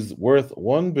 So he's worth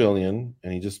 $1 billion,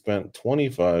 and he just spent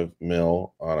 $25 million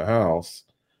on a house.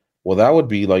 Well, that would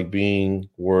be like being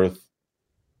worth.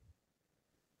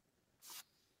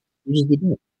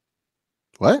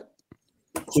 What?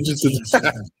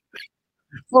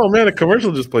 Oh man, a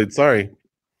commercial just played. Sorry,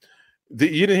 you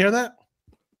didn't hear that?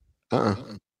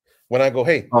 When I go,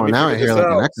 hey, now I hear like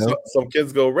an echo. Some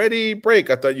kids go, ready, break.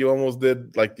 I thought you almost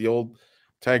did like the old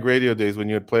Tag Radio days when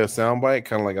you would play a soundbite,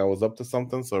 kind of like I was up to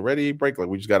something. So ready, break, like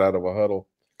we just got out of a huddle.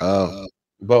 But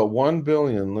 $1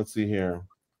 billion. Let's see here.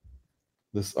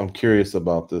 I'm curious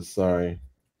about this. Sorry,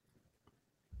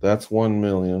 that's 1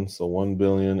 million. So 1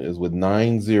 billion is with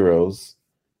 9 zeros,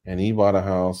 and he bought a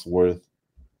house worth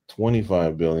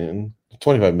 25 million.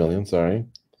 Sorry.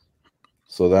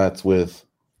 So that's with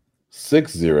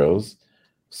 6 zeros.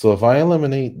 So if I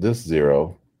eliminate this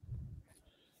zero,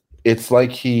 it's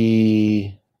like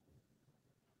he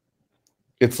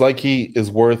is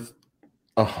worth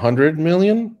 100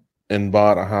 million and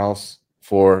bought a house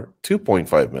for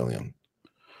 2.5 million.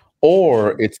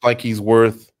 Or it's like he's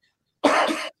worth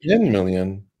 10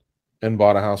 million and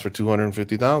bought a house for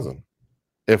 250,000.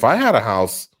 If I had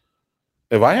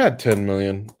 10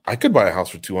 million, I could buy a house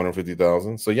for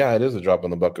 250,000. So yeah, it is a drop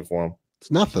in the bucket for him. It's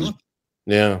nothing.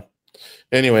 Yeah.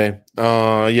 Anyway,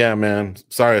 yeah, man.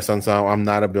 Sorry, Sunsao. I'm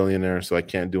not a billionaire, so I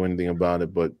can't do anything about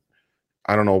it. But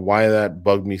I don't know why that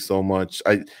bugged me so much.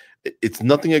 It's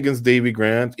nothing against Davey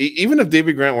Grant. Even if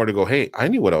Davey Grant were to go, hey, I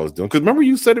knew what I was doing. Because remember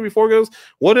you said it before, goes,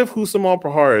 what if Husamal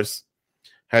Paharis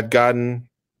had gotten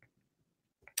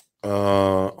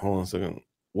hold on a second.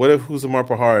 What if Husamar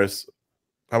Paharis?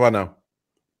 How about now?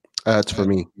 It's for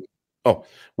me. Oh,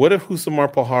 what if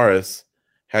Husamar Paharis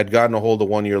had gotten a hold of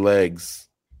one of your legs,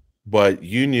 but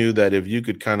you knew that if you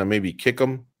could kind of maybe kick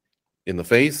him in the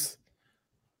face,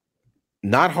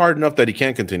 not hard enough that he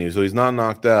can't continue, so he's not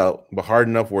knocked out, but hard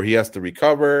enough where he has to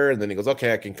recover, and then he goes,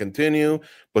 okay, I can continue,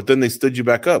 but then they stood you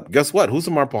back up. Guess what?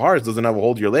 Husamar Paharis doesn't have a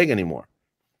hold of your leg anymore,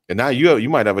 and now you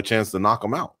might have a chance to knock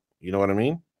him out. You know what I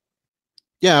mean?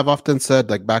 Yeah, I've often said,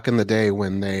 like back in the day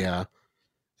when they,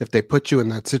 if they put you in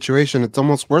that situation, it's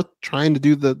almost worth trying to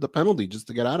do the penalty just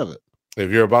to get out of it. If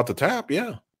you're about to tap,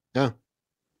 yeah. Yeah.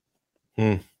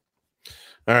 All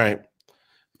right.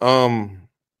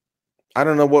 I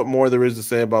don't know what more there is to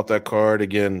say about that card.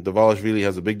 Again, Dvalishvili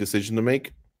has a big decision to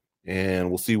make, and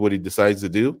we'll see what he decides to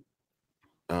do.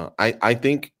 I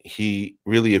think he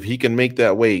really, if he can make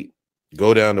that weight,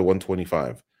 go down to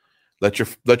 125. Let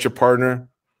your partner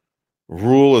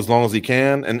rule as long as he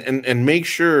can, and make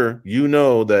sure you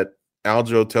know that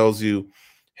Aljo tells you,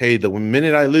 hey, the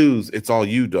minute I lose, it's all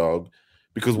you, dog.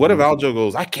 Because what if Aljo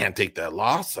goes, I can't take that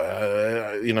loss.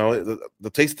 The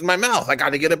taste in my mouth, I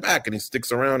got to get it back. And he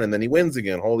sticks around and then he wins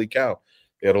again. Holy cow.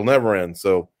 It'll never end.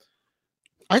 So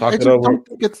I just don't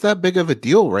think it's that big of a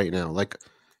deal right now. Like,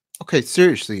 okay,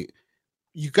 seriously,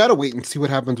 you got to wait and see what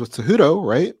happens with Cejudo,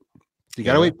 right? You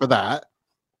got to wait for that.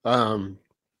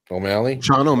 O'Malley?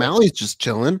 Sean O'Malley's just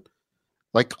chilling.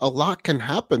 Like, a lot can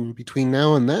happen between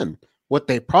now and then. What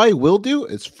they probably will do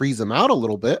is freeze him out a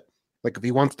little bit. Like, if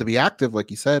he wants to be active, like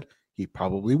you said, he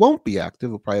probably won't be active.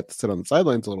 He'll probably have to sit on the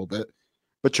sidelines a little bit.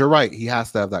 But you're right. He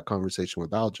has to have that conversation with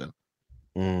Aljo.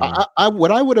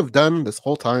 What I would have done this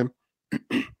whole time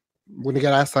when he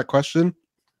got asked that question,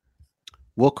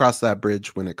 we'll cross that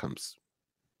bridge when it comes.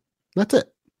 That's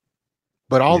it.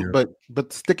 But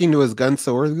but sticking to his guns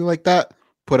so early like that,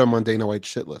 put him on Dana White's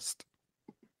shit list.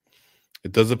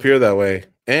 It does appear that way.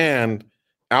 And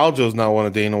Aljo's not one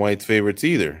of Dana White's favorites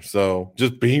either. So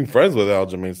just being friends with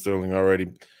Aljamain Sterling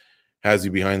already has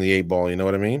you behind the 8 ball. You know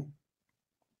what I mean?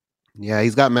 Yeah,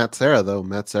 he's got Matt Serra, though.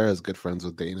 Matt Serra is good friends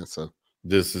with Dana. So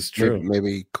this is true.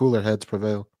 Maybe cooler heads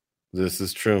prevail. This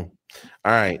is true.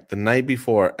 All right. The night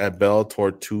before at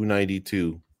Bellator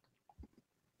 292,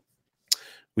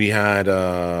 we had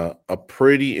a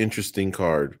pretty interesting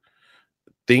card.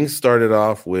 Things started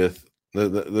off with,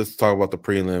 let's talk about the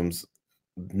prelims.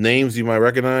 Names you might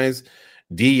recognize.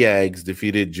 Diaz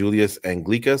defeated Julius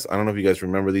Anglikas. I don't know if you guys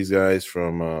remember these guys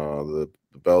from the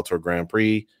Bellator Grand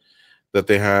Prix that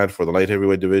they had for the light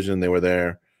heavyweight division. They were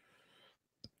there.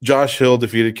 Josh Hill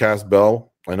defeated Cass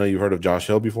Bell. I know you've heard of Josh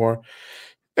Hill before.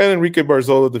 And Enrique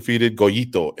Barzola defeated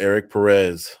Goyito, Eric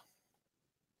Perez.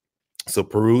 So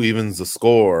Peru evens the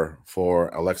score for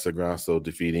Alexa Grasso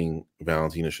defeating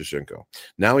Valentina Shevchenko.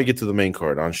 Now we get to the main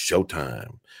card on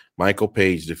Showtime. Michael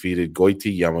Page defeated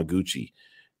Goiti Yamaguchi.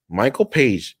 Michael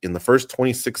Page, in the first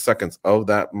 26 seconds of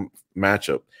that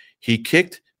matchup, he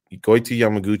kicked Goiti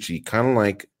Yamaguchi kind of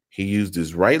like he used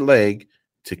his right leg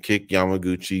to kick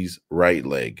Yamaguchi's right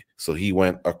leg. So he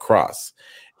went across.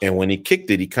 And when he kicked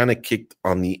it, he kind of kicked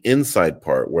on the inside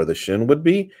part where the shin would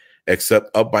be,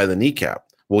 except up by the kneecap.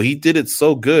 Well, he did it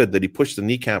so good that he pushed the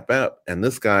kneecap up, and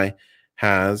this guy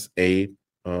has a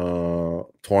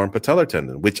torn patellar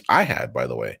tendon, which I had, by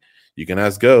the way. You can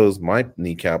ask Goes. My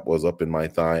kneecap was up in my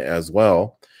thigh as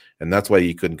well, and that's why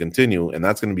he couldn't continue. And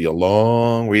that's going to be a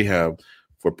long rehab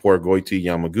for poor Goiti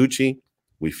Yamaguchi.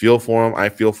 We feel for him. I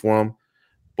feel for him.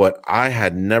 But I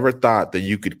had never thought that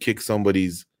you could kick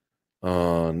somebody's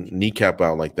kneecap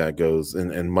out like that, Goes,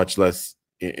 and much less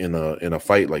in a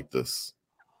fight like this.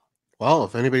 Well,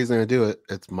 if anybody's going to do it,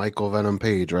 it's Michael Venom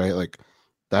Page, right? Like,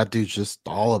 that dude's just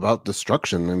all about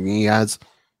destruction. I mean, he has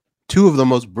two of the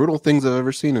most brutal things I've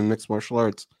ever seen in mixed martial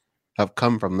arts have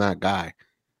come from that guy.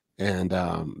 And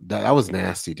that was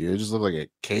nasty, dude. It just looked like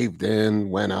it caved in,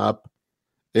 went up.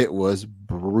 It was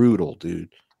brutal,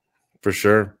 dude. For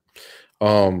sure.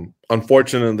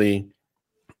 Unfortunately,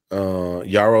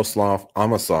 Yaroslav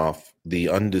Amosov, the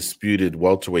undisputed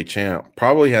welterweight champ,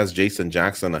 probably has Jason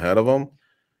Jackson ahead of him.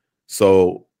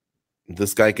 So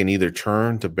this guy can either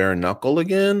turn to bare knuckle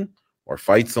again or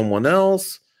fight someone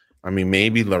else. I mean,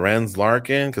 maybe Lorenz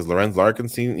Larkin, because Lorenz Larkin,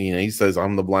 he says,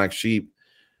 I'm the black sheep.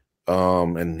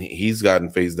 And he's gotten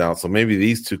phased out. So maybe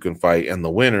these two can fight, and the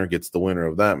winner gets the winner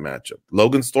of that matchup.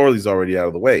 Logan Storley's already out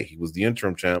of the way. He was the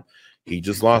interim champ. He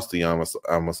just lost to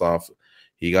Amosov.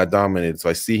 He got dominated. So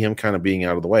I see him kind of being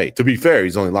out of the way. To be fair,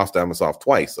 he's only lost to Amosov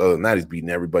twice. Other than that, he's beaten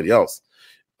everybody else.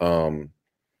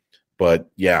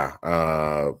 But yeah,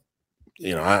 I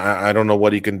don't know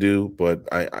what he can do, but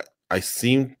I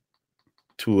seem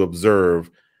to observe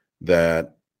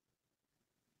that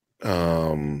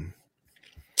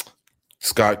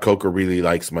Scott Coker really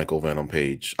likes Michael Venom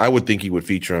Page. I would think he would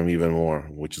feature him even more,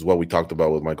 which is what we talked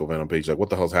about with Michael Venom Page. Like,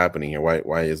 what the hell's happening here? Why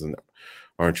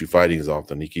aren't you fighting as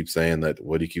often? He keeps saying that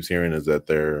what he keeps hearing is that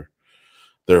they're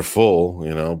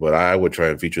full, but I would try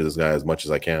and feature this guy as much as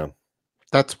I can.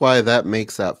 That's why that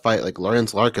makes that fight, like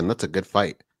Lorenz Larkin, that's a good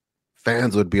fight.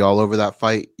 Fans would be all over that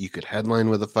fight. You could headline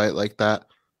with a fight like that.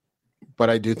 But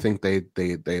I do think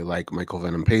they like Michael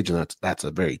Venom Page, and that's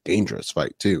a very dangerous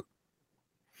fight too.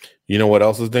 You know what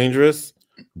else is dangerous?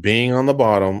 Being on the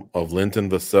bottom of Linton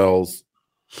Vassell's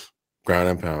ground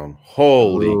and pound.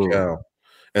 Holy cow.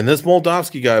 And this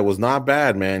Moldavsky guy was not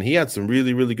bad, man. He had some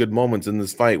really, really good moments in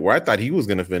this fight where I thought he was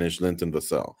going to finish Linton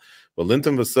Vassell. But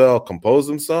Linton Vassell composed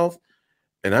himself.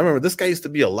 And I remember this guy used to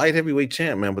be a light heavyweight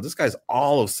champ, man. But this guy's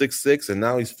all of 6'6", and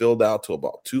now he's filled out to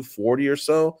about 240 or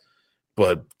so.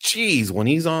 But, geez, when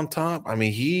he's on top, I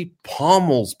mean, he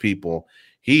pummels people.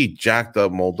 He jacked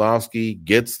up Moldavsky,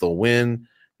 gets the win.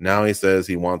 Now he says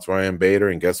he wants Ryan Bader,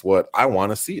 and guess what? I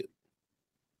want to see it.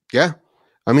 Yeah.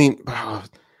 I mean,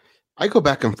 I go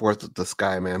back and forth with this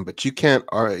guy, man, but you can't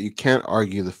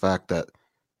argue the fact that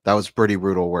was pretty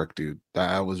brutal work, dude.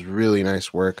 That was really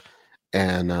nice work.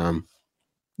 And,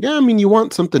 yeah, I mean, you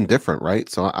want something different, right?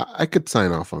 So I could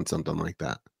sign off on something like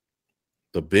that.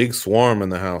 The big swarm in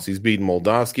the house. He's beaten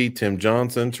Moldavsky, Tim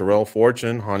Johnson, Terrell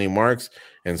Fortune, Honey Marks,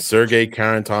 and Sergey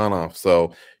Karantanov.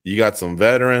 So you got some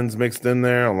veterans mixed in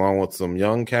there along with some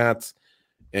young cats.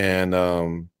 And,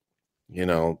 you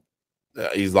know,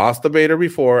 he's lost to Bader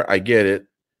before. I get it.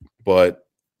 But,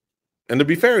 and to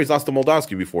be fair, he's lost to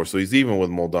Moldavsky before. So he's even with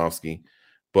Moldavsky.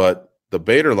 But the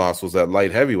Bader loss was at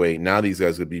light heavyweight. Now these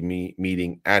guys would be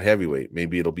meeting at heavyweight.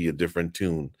 Maybe it'll be a different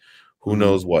tune. Who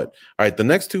knows what? All right, the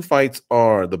next two fights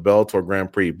are the Bellator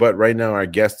Grand Prix, but right now our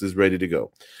guest is ready to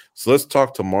go. So let's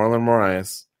talk to Marlon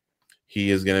Moraes.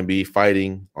 He is going to be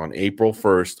fighting on April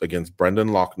 1st against Brendan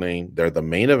Loughnane. They're the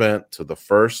main event to the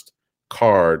first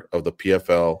card of the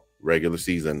PFL regular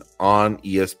season on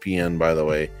ESPN, by the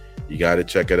way. You got to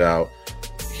check it out.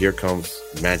 Here comes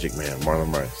Magic Man,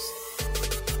 Marlon Moraes.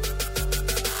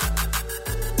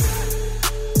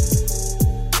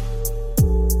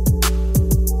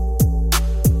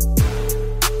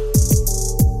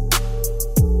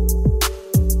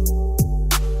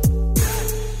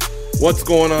 What's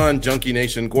going on, Junkie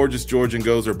Nation? Gorgeous George and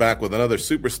Goes are back with another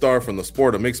superstar from the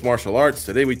sport of mixed martial arts.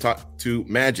 Today we talk to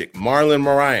Magic, Marlon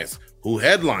Moraes, who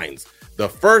headlines the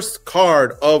first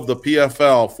card of the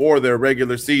PFL for their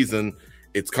regular season.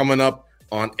 It's coming up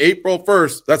on April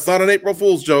 1st. That's not an April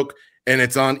Fool's joke. And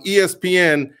it's on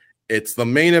ESPN. It's the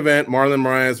main event, Marlon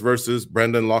Moraes versus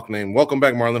Brendan Loughnane. Welcome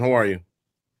back, Marlon. How are you?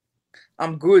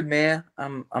 I'm good, man.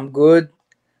 I'm good.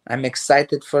 I'm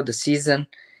excited for the season.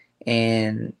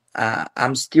 And I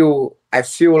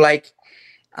feel like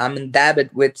I'm indebted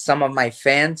with some of my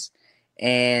fans,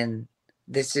 and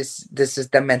this is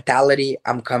the mentality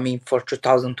I'm coming for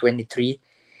 2023.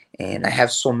 And I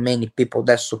have so many people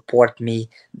that support me,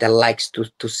 that likes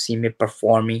to see me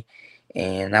performing,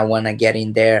 and I want to get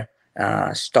in there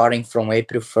starting from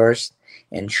April 1st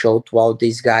and show to all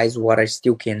these guys what I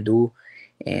still can do.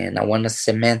 And I want to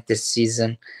cement this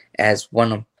season as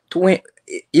one of two.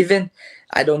 Even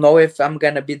I don't know if I'm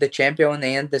going to be the champion at the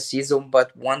end of the season,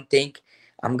 but one thing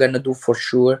I'm going to do for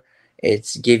sure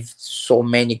is give so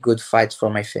many good fights for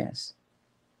my fans.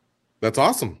 That's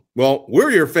awesome. Well,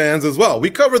 we're your fans as well. We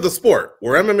cover the sport.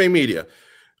 We're MMA media.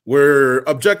 We're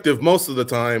objective most of the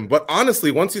time. But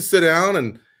honestly, once you sit down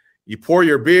and you pour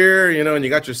your beer, you know, and you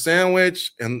got your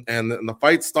sandwich and the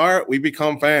fights start, we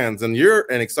become fans. And you're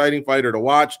an exciting fighter to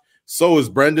watch. So is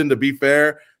Brendan, to be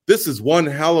fair. This is one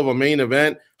hell of a main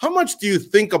event. How much do you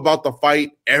think about the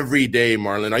fight every day,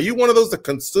 Marlon? Are you one of those that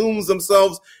consumes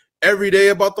themselves every day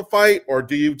about the fight, or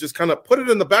do you just kind of put it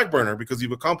in the back burner because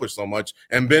you've accomplished so much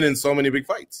and been in so many big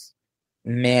fights?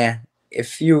 Man,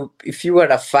 if you are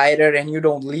a fighter and you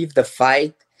don't leave the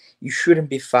fight, you shouldn't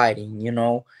be fighting. You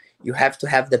know, you have to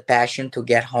have the passion to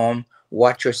get home,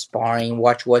 watch your sparring,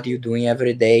 watch what you're doing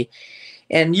every day,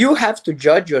 and you have to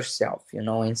judge yourself, you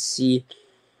know, and see,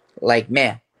 like,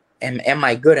 man, am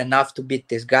I good enough to beat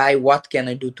this guy? What can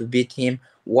I do to beat him?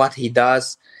 What he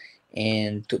does?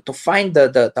 And to find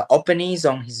the openings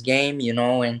on his game, you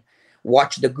know, and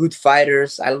watch the good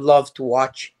fighters. I love to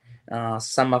watch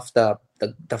some of the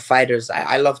fighters.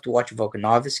 I love to watch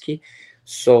Volkanovski.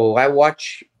 So I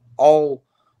watch all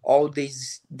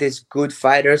these good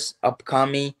fighters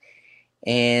upcoming.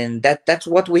 And that's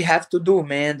what we have to do,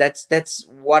 man. That's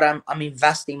what I'm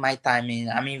investing my time in.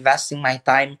 I'm investing my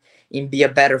time in be a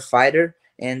better fighter,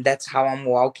 and that's how I'm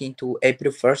walking to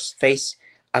April 1st, face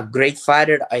a great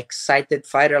fighter, an excited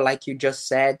fighter, like you just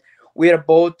said. We are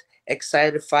both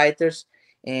excited fighters,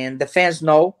 and the fans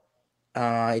know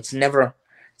it's never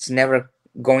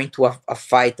going to a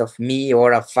fight of me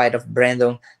or a fight of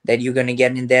Brandon that you're gonna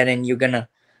get in there and you're gonna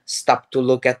stop to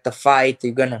look at the fight.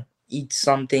 You're gonna eat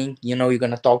something, you know, you're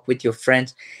gonna talk with your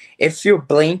friends. If you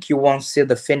blink, you won't see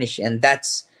the finish, and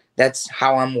that's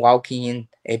how I'm walking in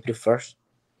April 1st.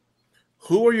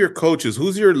 Who are your coaches?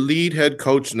 Who's your lead head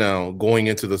coach now going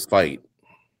into this fight?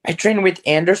 I train with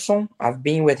Anderson. I've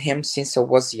been with him since I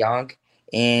was young,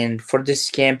 and for this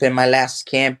camp and my last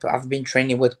camp, I've been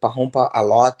training with Pahumpa a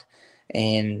lot.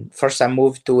 And first I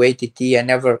moved to ATT. I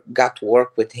never got to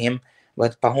work with him,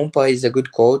 but Pahumpa is a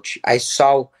good coach. I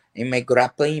saw in my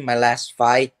grappling, my last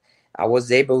fight, I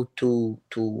was able to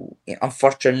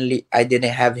unfortunately I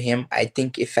didn't have him. I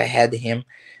think if I had him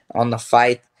on the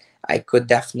fight, I could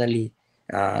definitely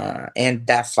end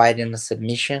that fight in a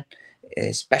submission,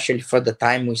 especially for the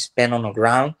time we spent on the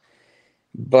ground.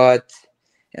 But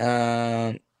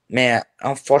man,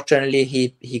 unfortunately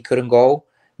he couldn't go.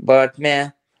 But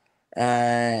man,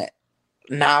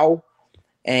 now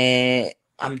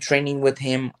I'm training with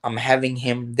him. I'm having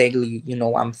him daily.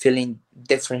 I'm feeling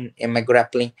different in my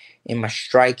grappling, in my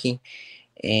striking,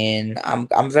 and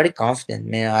I'm very confident,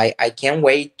 man. I can't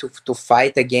wait to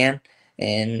fight again.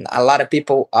 And a lot of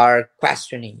people are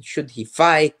questioning, should he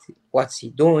fight? What's he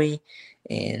doing?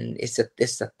 And it's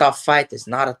a tough fight. It's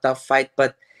not a tough fight,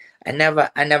 but I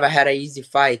never had an easy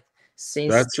fight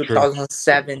since That's true.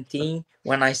 2017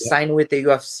 when I signed with the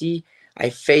UFC. I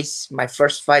faced my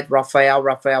first fight, Rafael.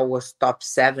 Rafael was top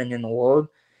 7 in the world.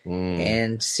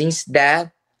 And since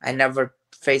that, I never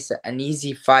faced an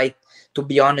easy fight. To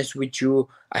be honest with you,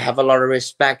 I have a lot of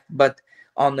respect. But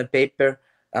on the paper,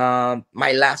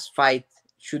 my last fight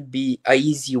should be an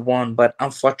easy one. But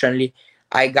unfortunately,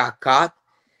 I got caught.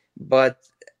 But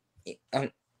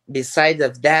besides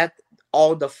of that,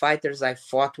 all the fighters I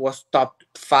fought was top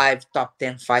 5, top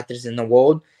 10 fighters in the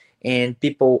world. And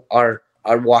people are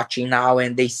watching now,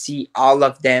 and they see all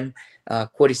of them,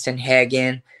 Cory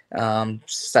Sandhagen,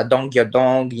 Sadong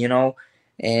Yadong,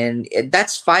 and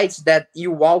that's fights that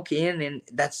you walk in and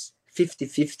that's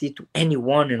 50-50 to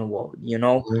anyone in the world,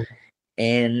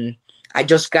 And I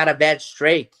just got a bad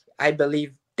streak. I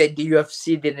believe that the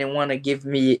UFC didn't want to give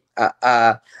me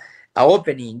a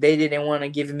opening. They didn't want to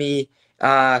give me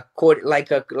Cody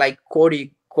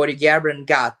Garbrandt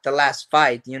got the last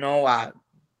fight,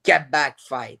 get back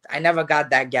fight. I never got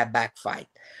that get back fight.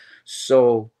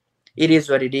 So it is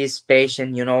what it is.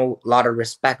 Patient, a lot of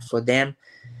respect for them.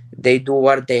 They do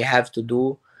what they have to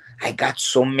do. I got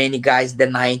so many guys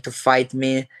denying to fight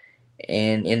me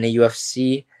and in the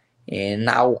UFC. And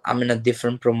now I'm in a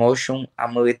different promotion.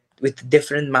 I'm with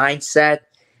different mindset.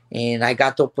 And I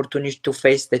got the opportunity to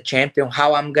face the champion.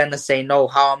 How I'm going to say no,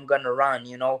 how I'm going to run,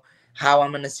 how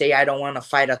I'm going to say I don't want to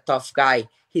fight a tough guy.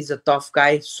 He's a tough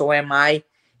guy, so am I.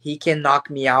 He can knock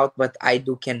me out, but I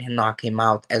can knock him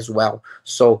out as well.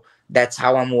 So that's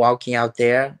how I'm walking out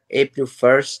there. April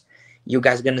 1st, you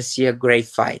guys going to see a great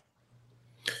fight.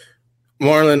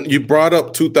 Marlon, you brought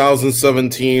up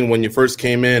 2017 when you first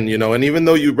came in, and even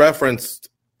though you referenced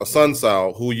a Sun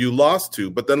Sao who you lost to,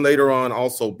 but then later on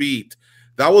also beat,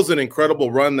 that was an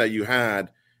incredible run that you had,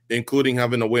 including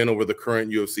having a win over the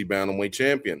current UFC bantamweight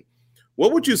champion.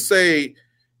 What would you say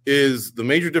is the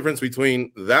major difference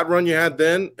between that run you had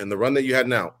then and the run that you had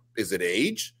now? Is it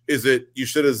age? Is it you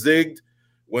should have zigged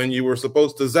when you were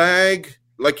supposed to zag?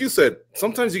 Like you said,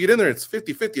 sometimes you get in there, it's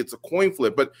 50-50, it's a coin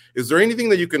flip. But is there anything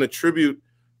that you can attribute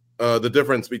the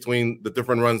difference between the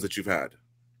different runs that you've had?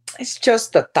 It's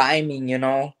just the timing,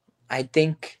 I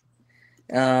think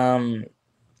I'm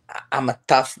a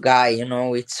tough guy,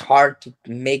 It's hard to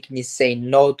make me say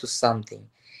no to something.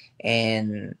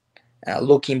 And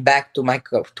looking back to my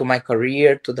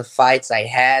career, to the fights I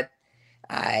had,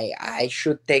 I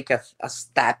should take a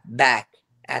step back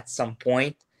at some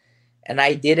point, and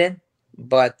I didn't.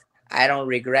 But I don't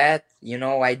regret.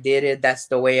 I did it. That's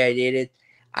the way I did it.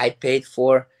 I paid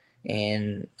for,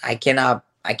 and I cannot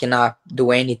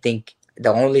do anything.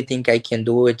 The only thing I can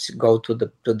do is go to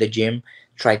the gym,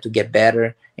 try to get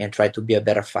better, and try to be a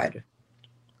better fighter.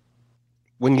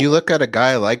 When you look at a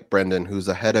guy like Brendan, who's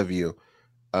ahead of you,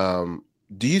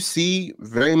 do you see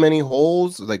very many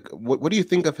holes? Like, what do you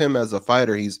think of him as a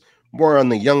fighter? He's more on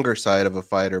the younger side of a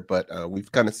fighter, but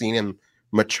we've kind of seen him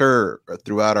mature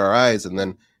throughout our eyes and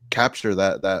then capture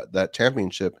that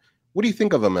championship. What do you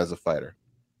think of him as a fighter?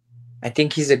 I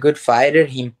think he's a good fighter.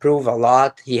 He improved a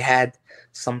lot. He had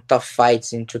some tough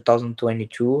fights in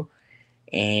 2022,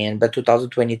 but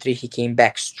 2023 he came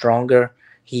back stronger.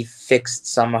 He fixed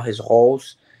some of his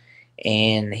holes,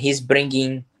 and he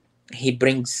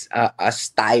brings a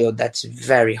style that's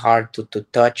very hard to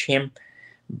touch him.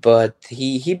 But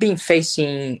he been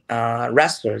facing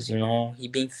wrestlers, he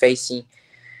been facing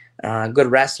good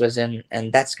wrestlers, and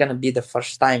that's gonna be the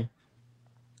first time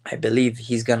I believe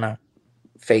he's gonna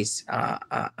face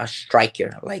a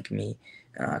striker like me.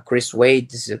 Chris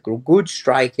Wade is a good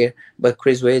striker, but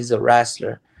Chris Wade is a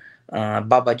wrestler.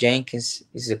 Baba Jenkins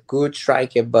is a good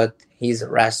striker, but he's a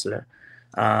wrestler.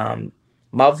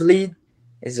 Mavlid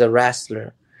is a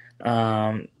wrestler.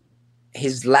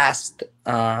 His last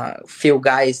few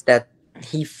guys that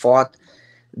he fought,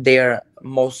 they're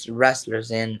most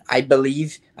wrestlers, and I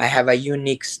believe I have a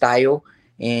unique style,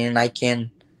 and I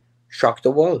can shock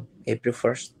the world April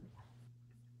 1st.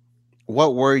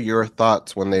 What were your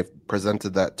thoughts when they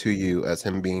presented that to you as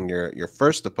him being your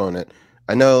first opponent?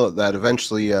 I know that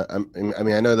eventually, I mean,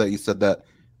 I know that you said that,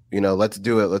 let's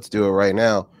do it right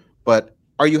now. But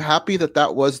are you happy that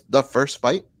that was the first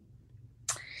fight?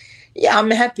 Yeah,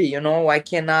 I'm happy. I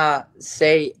cannot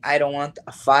say I don't want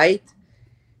a fight,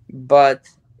 but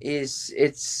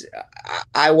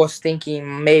I was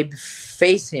thinking maybe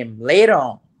face him later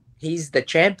on. He's the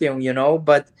champion,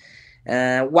 but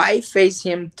why face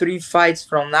him 3 fights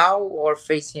from now or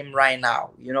face him right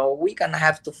now? We're gonna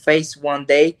have to face one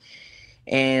day.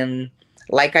 And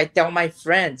like I tell my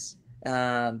friends,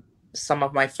 some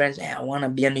of my friends, hey, I want to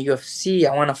be in the UFC.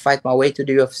 I want to fight my way to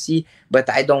the UFC, but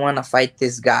I don't want to fight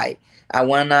this guy. I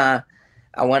wanna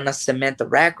cement the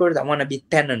record. I want to be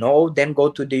 10-0, then go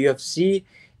to the UFC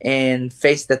and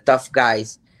face the tough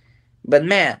guys. But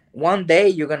man, one day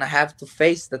you're gonna have to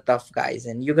face the tough guys,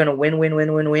 and you're gonna win,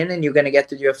 and you're gonna get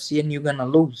to the UFC and you're gonna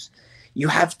lose. You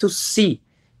have to see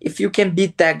if you can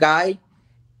beat that guy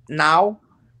now.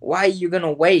 Why are you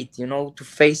gonna wait? To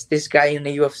face this guy in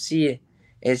the UFC?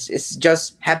 It's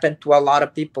just happened to a lot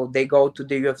of people. They go to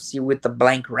the UFC with a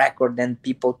blank record, and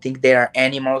people think they are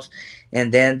animals,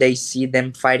 and then they see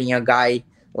them fighting a guy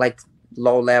like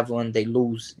low level and they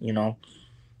lose.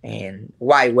 And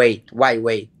why wait?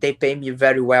 They pay me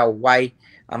very well. Why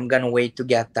I'm gonna wait to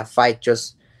get the fight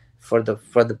just for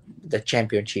the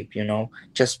championship?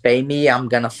 Just pay me. I'm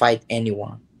gonna fight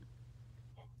anyone.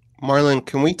 Marlon,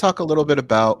 can we talk a little bit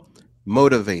about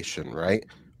motivation? Right,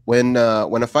 when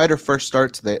a fighter first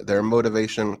starts, their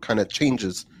motivation kind of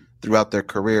changes throughout their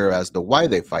career as to why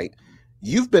they fight.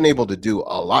 You've been able to do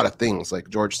a lot of things, like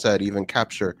George said, even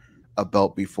capture a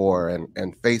belt before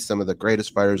and face some of the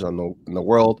greatest fighters in the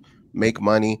world, make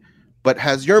money. But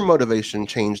has your motivation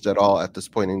changed at all at this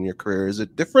point in your career? Is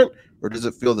it different, or does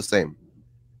it feel the same?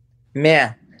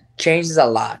 Man, changes a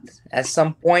lot. At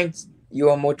some point, you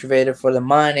are motivated for the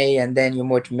money, and then you're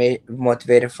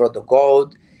motivated for the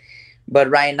gold. But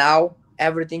right now,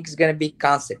 everything is going to be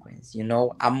consequence.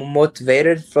 I'm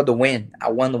motivated for the win. I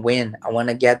want to win. I want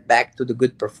to get back to the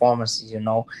good performances.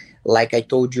 Like I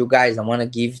told you guys, I want to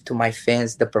give to my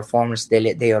fans the performance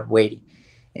they are waiting.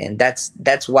 And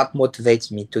that's what motivates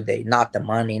me today. Not the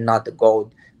money, not the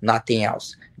gold, nothing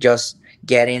else. Just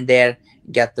get in there,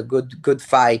 get the good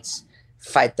fights,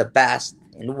 fight the best,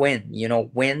 and win.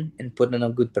 Win and put in a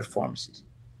good performances.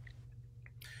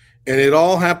 And it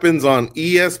all happens on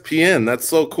ESPN. That's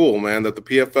so cool, man, that the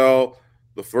PFL,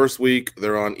 the first week,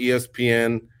 they're on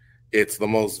ESPN. It's the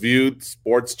most viewed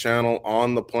sports channel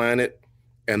on the planet.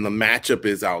 And the matchup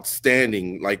is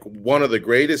outstanding. Like one of the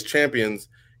greatest champions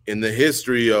in the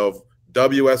history of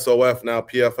WSOF, now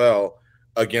PFL,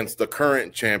 against the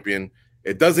current champion.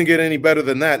 It doesn't get any better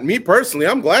than that. Me personally,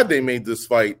 I'm glad they made this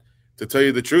fight, to tell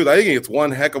you the truth. I think it's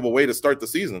one heck of a way to start the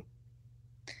season.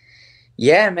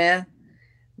 Yeah, man.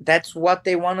 That's what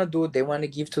they want to do. They want to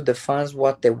give to the fans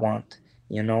what they want.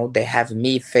 They have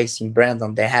me facing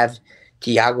Brandon. They have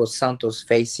Thiago Santos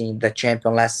facing the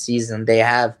champion last season. They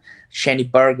have Shane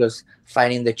Burgos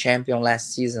fighting the champion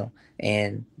last season.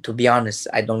 And to be honest,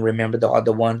 I don't remember the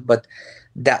other ones, but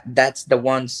that's the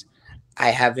ones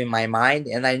I have in my mind.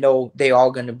 And I know they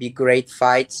all going to be great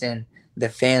fights, and the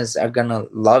fans are going to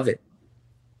love it.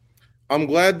 I'm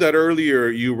glad that earlier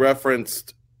you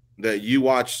referenced that you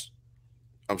watched,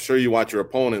 I'm sure you watch your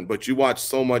opponent, but you watch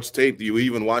so much tape that you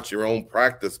even watch your own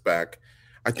practice back.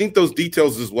 I think those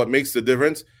details is what makes the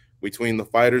difference between the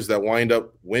fighters that wind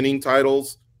up winning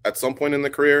titles at some point in the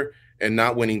career and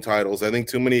not winning titles. I think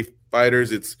too many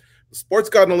fighters, the sport's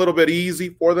gotten a little bit easy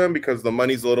for them because the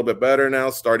money's a little bit better now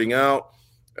starting out.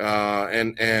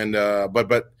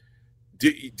 But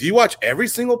do you watch every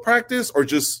single practice or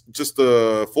just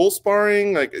the full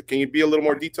sparring? Like, can you be a little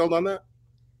more detailed on that?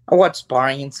 I watch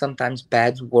sparring and sometimes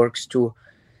pads works too.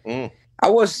 I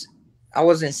was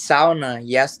in sauna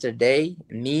yesterday.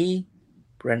 Me,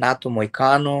 Renato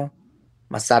Moicano,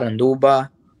 Massaranduba,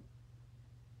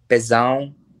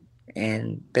 Pezão,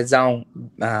 and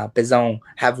Pezão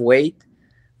heavyweight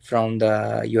from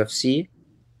the UFC.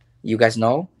 You guys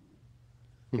know?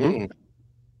 Mm-hmm.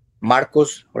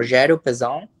 Marcos Rogério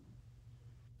Pezão.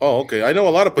 Oh, okay. I know a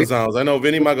lot of Pezãos. I know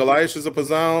Vinny Magalhães is a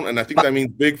Pezão, and I think that means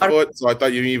Bigfoot. So I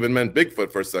thought you even meant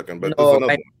Bigfoot for a second. But no,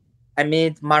 I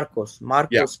meant Marcos.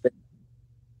 Yeah.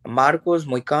 Marcos,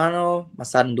 Moicano,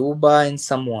 Massaranduba, and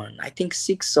someone. I think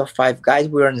 6 or 5 guys.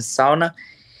 We were in the sauna,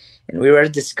 and we were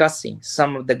discussing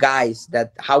some of the guys,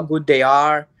 that how good they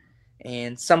are,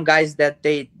 and some guys that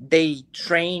they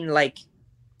train like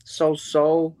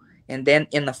so, and then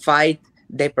in a fight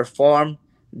they perform,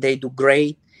 they do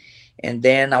great. And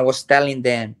then I was telling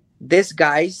them, these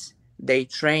guys, they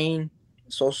train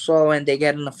so, and they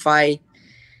get in a fight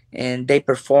and they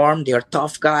perform. They are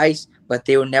tough guys, but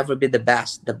they will never be the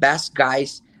best. The best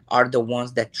guys are the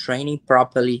ones that training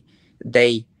properly.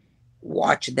 They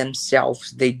watch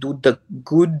themselves. They do the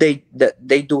good. They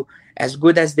do as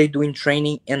good as they do in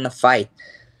training in the fight.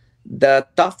 The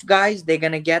tough guys, they're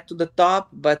gonna get to the top,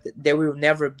 but they will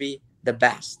never be the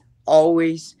best.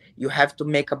 Always, you have to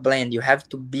make a blend. You have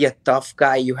to be a tough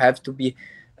guy. You have to be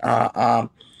a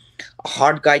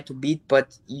hard guy to beat,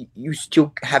 but you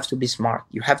still have to be smart.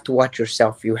 You have to watch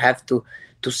yourself. You have to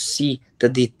see the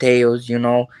details,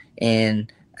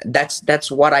 and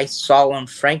that's what I saw on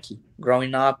Frankie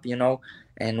growing up,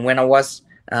 and when I was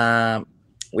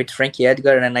with Frankie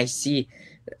Edgar, and I see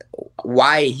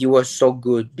why he was so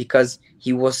good, because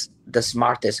he was the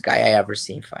smartest guy I ever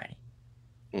seen fighting.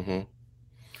 Mm-hmm.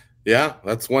 Yeah,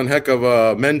 that's one heck of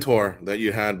a mentor that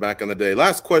you had back in the day.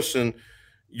 Last question.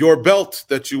 Your belt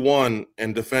that you won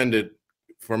and defended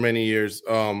for many years,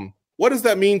 what does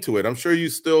that mean to it? I'm sure you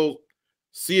still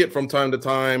see it from time to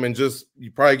time and just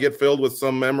you probably get filled with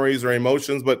some memories or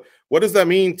emotions, but what does that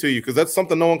mean to you? Because that's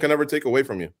something no one can ever take away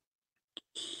from you.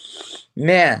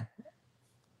 Man,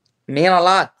 mean a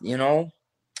lot,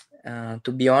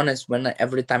 to be honest,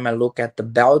 every time I look at the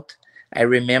belt, I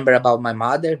remember about my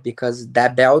mother, because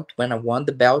that belt, when I won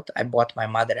the belt, I bought my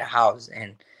mother a house,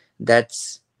 and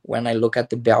that's when I look at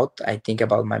the belt, I think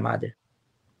about my mother.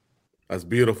 That's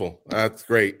beautiful. That's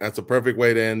great. That's a perfect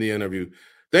way to end the interview.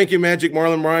 Thank you, Magic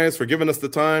Marlon Moraes, for giving us the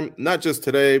time, not just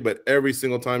today, but every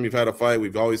single time you've had a fight.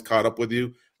 We've always caught up with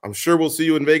you. I'm sure we'll see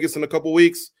you in Vegas in a couple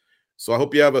weeks. So I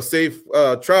hope you have a safe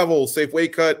travel, safe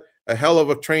weight cut, a hell of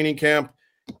a training camp.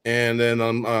 And then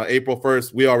on April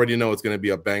 1st, we already know it's going to be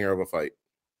a banger of a fight.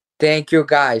 Thank you,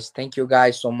 guys. Thank you,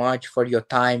 guys, so much for your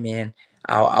time. And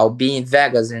I'll be in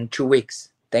Vegas in 2 weeks.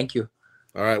 Thank you.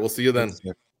 All right. We'll see you then.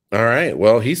 All right.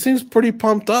 Well, he seems pretty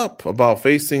pumped up about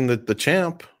facing the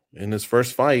champ in his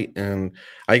first fight. And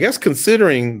I guess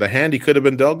considering the hand he could have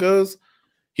been dealt goes,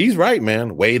 he's right,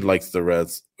 man. Wade likes the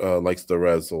wrestle.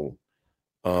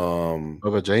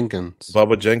 Bubba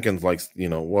Jenkins likes,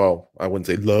 well, I wouldn't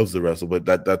say loves the wrestle, but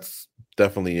that's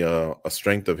definitely a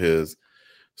strength of his.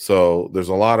 So there's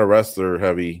a lot of wrestler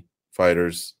heavy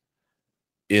fighters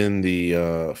in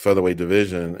the featherweight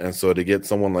division, and so to get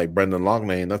someone like Brendan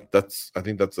Loughnane, I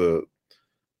think that's a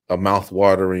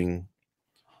mouth-watering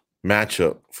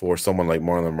matchup for someone like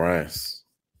Marlon Moraes.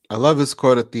 I love his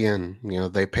quote at the end.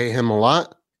 They pay him a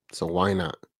lot, so why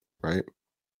not, right?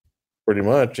 Pretty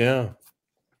much, yeah.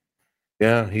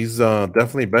 Yeah, he's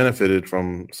definitely benefited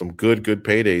from some good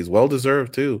paydays,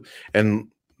 well-deserved too. And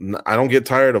I don't get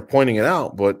tired of pointing it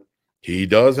out, but he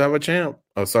does have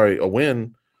a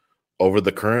win over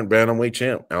the current bantamweight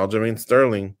champ, Aljamain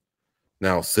Sterling.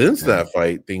 Now, since that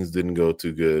fight, things didn't go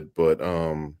too good, but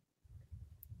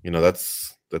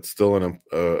that's still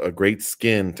a great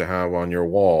skin to have on your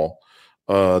wall.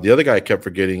 The other guy I kept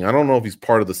forgetting, I don't know if he's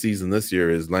part of the season this year,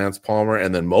 is Lance Palmer,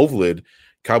 and then Movlid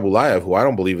Kabulaev, who I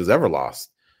don't believe has ever lost.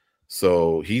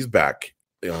 So he's back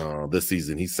this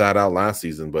season. He sat out last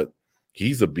season, but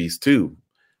he's a beast too.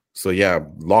 So yeah,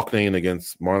 Loughnane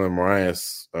against Marlon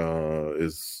Moraes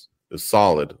is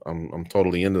solid. I'm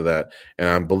totally into that, and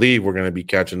I believe we're going to be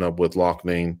catching up with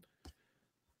Loughnane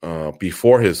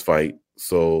before his fight.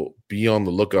 So be on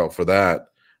the lookout for that.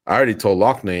 I already told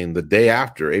Loughnane the day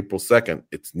after, April 2nd,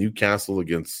 it's Newcastle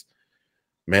against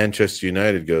Manchester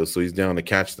United goes, so he's down to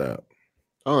catch that.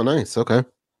 Oh, nice. Okay.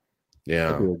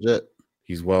 Yeah. Legit.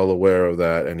 He's well aware of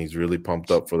that, and he's really pumped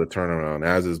up for the turnaround,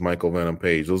 as is Michael Venom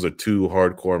Page. Those are two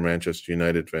hardcore Manchester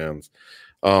United fans.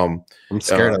 I'm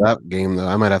scared of that game, though.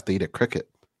 I might have to eat a cricket.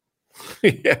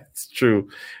 Yeah, it's true.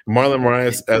 Marlon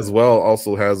Moraes as well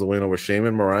also has a win over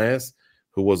Shaman Moraes,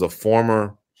 who was a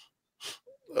former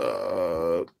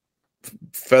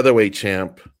featherweight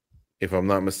champ, if I'm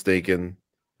not mistaken.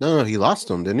 No, he lost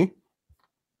him, didn't he?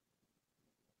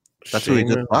 That's who he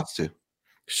just lost to.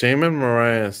 Shaman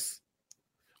Moraes.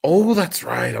 Oh, that's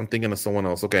right. I'm thinking of someone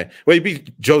else. Okay. Well, he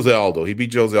beat Jose Aldo.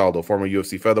 Former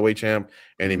UFC featherweight champ,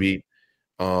 and he beat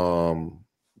Aljamain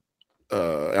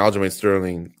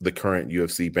Sterling, the current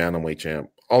UFC bantamweight champ,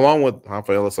 along with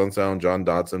Rafael Assunção and John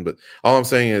Dodson. But all I'm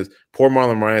saying is poor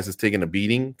Marlon Moraes is taking a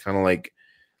beating, kind of like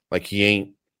he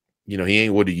ain't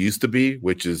what he used to be,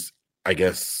 which is, I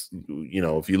guess,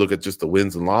 if you look at just the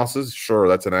wins and losses, sure,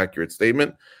 that's an accurate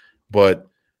statement. But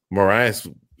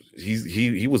Moraes,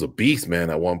 he was a beast, man,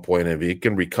 at one point. And if he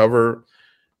can recover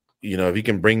if he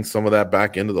can bring some of that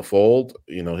back into the fold,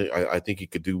 I think he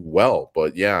could do well.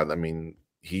 But yeah, I mean,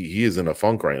 he is in a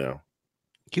funk right now.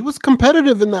 He was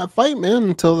competitive in that fight, man,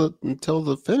 until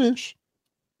the finish.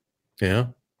 Yeah,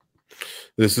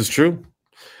 this is true.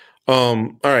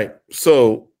 All right,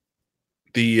 so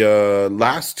the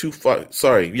last two fights.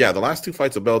 The last two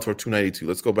fights of Bellator 292.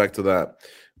 Let's go back to that.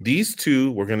 These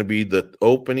two were going to be the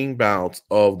opening bouts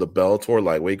of the Bellator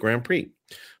Lightweight Grand Prix.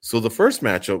 So the first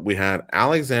matchup, we had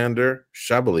Alexander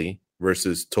Shabali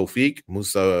versus Tofik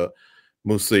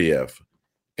Musayev.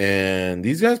 And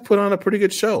these guys put on a pretty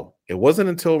good show. It wasn't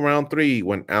until round 3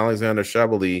 when Alexander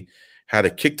Shabali had a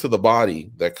kick to the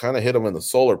body that kind of hit him in the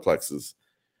solar plexus.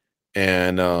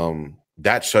 And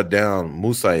that shut down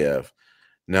Musayev.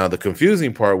 Now, the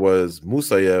confusing part was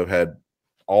Musayev had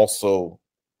also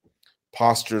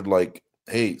postured like,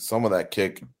 hey, some of that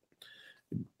kick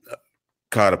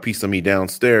caught a piece of me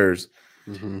downstairs.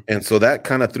 Mm-hmm. And so that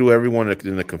kind of threw everyone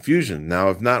in the confusion. Now,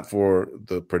 if not for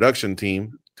the production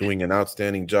team doing an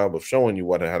outstanding job of showing you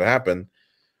what had happened,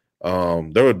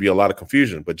 there would be a lot of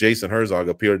confusion. But Jason Herzog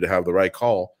appeared to have the right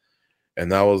call.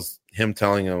 And that was him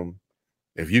telling him,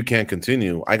 if you can't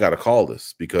continue, I got to call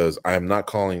this because I am not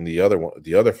calling the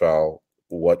other foul.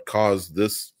 What caused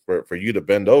this for you to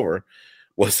bend over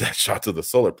was that shot to the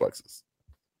solar plexus.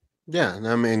 Yeah, and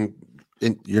I mean,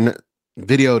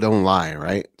 video don't lie,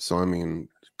 right? So I mean,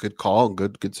 good call,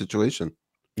 good situation.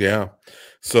 Yeah.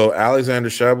 So Alexander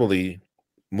Shabali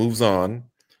moves on,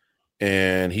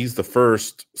 and he's the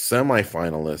first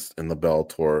semifinalist in the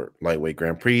Bellator Lightweight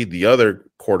Grand Prix. The other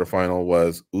quarterfinal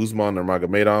was Usman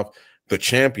Nurmagomedov, the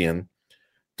champion,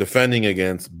 defending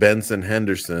against Benson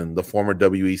Henderson, the former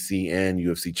WEC and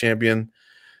UFC champion.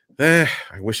 I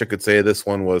wish I could say this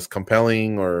one was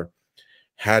compelling or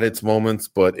had its moments,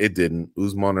 but it didn't.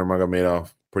 Usman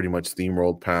Nurmagomedov pretty much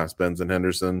steamrolled past Benson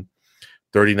Henderson,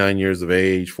 39 years of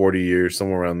age, 40 years,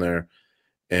 somewhere around there,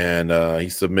 and he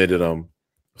submitted him.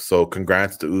 So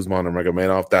congrats to Usman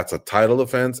Nurmagomedov. That's a title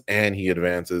defense, and he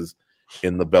advances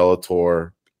in the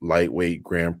Bellator Lightweight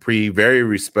Grand Prix. Very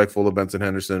respectful of Benson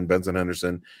Henderson. Benson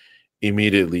Henderson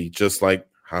immediately, just like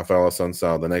Rafael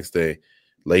Assunção the next day,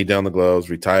 laid down the gloves,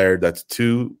 retired. That's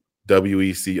 2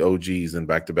 WEC OGs in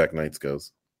back-to-back nights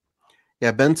goes.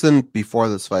 Yeah, Benson, before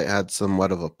this fight, had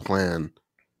somewhat of a plan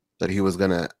that he was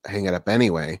going to hang it up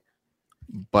anyway.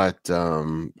 But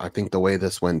I think the way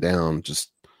this went down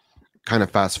just kind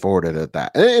of fast-forwarded at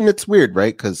that. And it's weird,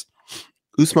 right? Because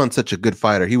Usman's such a good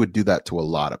fighter. He would do that to a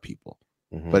lot of people.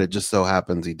 Mm-hmm. But it just so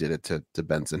happens he did it to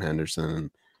Benson Henderson.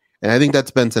 And I think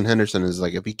that's Benson Henderson is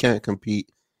like, if he can't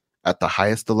compete at the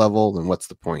highest level, then what's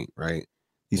the point, right?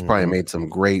 He's probably made some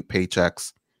great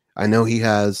paychecks. I know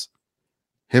him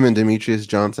and Demetrius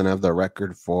Johnson have the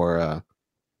record for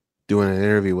doing an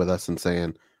interview with us and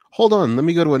saying, hold on, let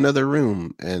me go to another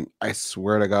room. And I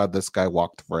swear to God, this guy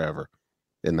walked forever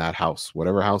in that house,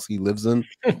 whatever house he lives in.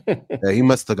 Yeah, he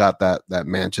must have got that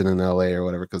mansion in LA or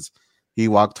whatever, because he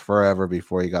walked forever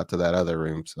before he got to that other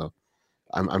room. So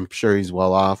I'm sure he's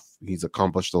well off. He's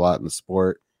accomplished a lot in the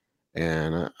sport,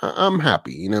 and I'm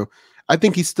happy. I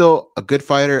think he's still a good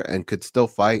fighter and could still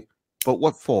fight, but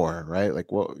what for, right? Like,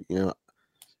 what,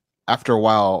 after a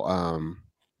while,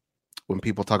 when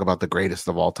people talk about the greatest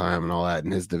of all time and all that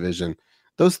in his division,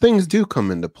 those things do come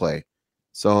into play.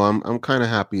 So I'm kind of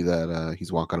happy that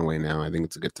he's walking away now. I think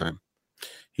it's a good time.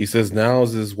 He says now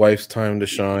is his wife's time to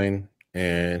shine,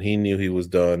 and he knew he was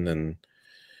done. And,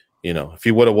 if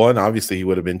he would have won, obviously he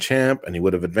would have been champ and he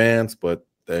would have advanced, but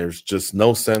there's just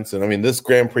no sense. And I mean, this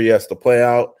Grand Prix has to play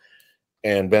out,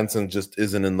 and Benson just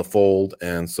isn't in the fold.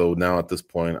 And so now at this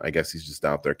point, I guess he's just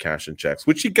out there cashing checks,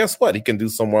 which guess what? He can do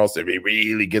somewhere else if he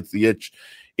really gets the itch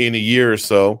in a year or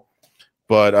so.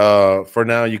 But for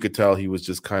now, you could tell he was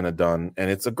just kind of done. And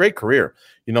it's a great career.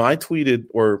 I tweeted,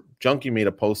 or Junkie made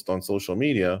a post on social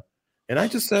media, and I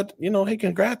just said, hey,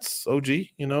 congrats, OG,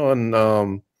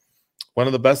 and one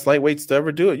of the best lightweights to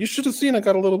ever do it. You should have seen I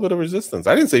got a little bit of resistance.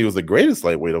 I didn't say he was the greatest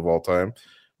lightweight of all time.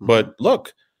 But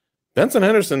look, Benson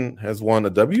Henderson has won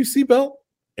a WC belt,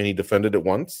 and he defended it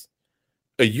once,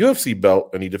 a UFC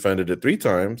belt, and he defended it 3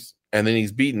 times, and then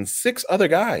he's beaten 6 other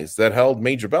guys that held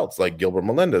major belts, like Gilbert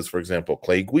Melendez, for example,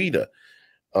 Clay Guida,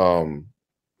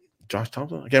 Josh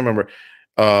Thompson, I can't remember,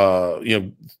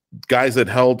 guys that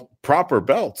held proper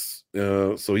belts.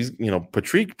 So he's,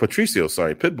 Patricio,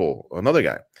 Pitbull, another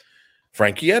guy,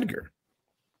 Frankie Edgar.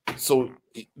 So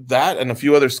that and a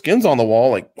few other skins on the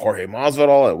wall, like Jorge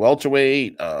Masvidal at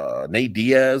welterweight, Nate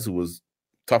Diaz, who was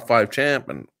top 5 champ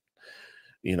and,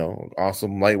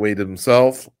 awesome lightweight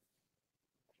himself.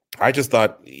 I just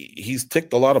thought he's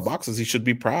ticked a lot of boxes. He should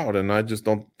be proud, and I just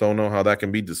don't know how that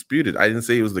can be disputed. I didn't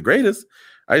say he was the greatest.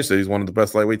 I just said he's one of the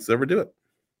best lightweights to ever do it.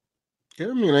 Yeah,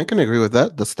 I mean, I can agree with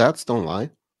that. The stats don't lie.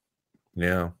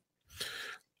 Yeah.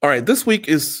 All right, this week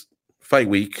is fight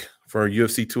week for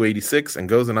UFC 286, and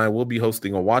Goz and I will be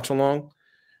hosting a watch along.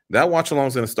 That watch along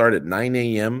is going to start at 9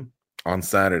 a.m. on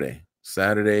Saturday,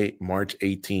 March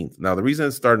 18th. Now, the reason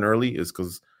it's starting early is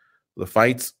because the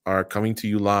fights are coming to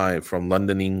you live from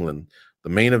London, England. The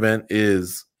main event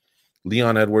is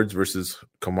Leon Edwards versus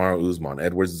Kamaru Usman.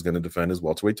 Edwards is going to defend his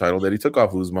welterweight title that he took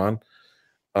off Usman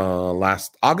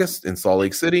last August in Salt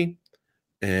Lake City.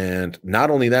 And not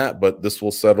only that, but this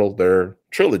will settle their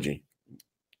trilogy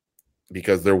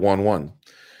because they're 1-1.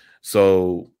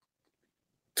 So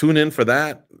tune in for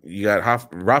that. You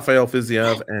got Rafael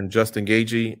Fiziev and Justin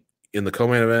Gaethje in the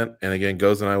co-main event. And again,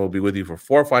 Goz and I will be with you for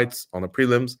 4 fights on the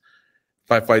prelims,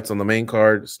 5 fights on the main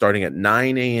card, starting at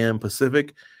 9 a.m.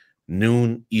 Pacific,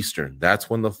 noon Eastern.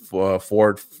 That's when the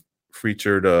Ford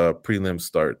featured prelims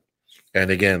start.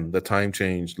 And again, the time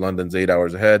changed. London's 8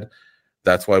 hours ahead.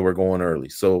 That's why we're going early.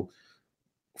 So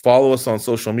follow us on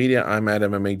social media. I'm at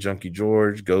MMA Junkie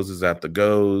George. Goz is at the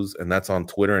Goz, and that's on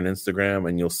Twitter and Instagram.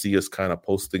 And you'll see us kind of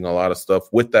posting a lot of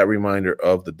stuff with that reminder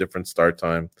of the different start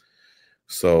time.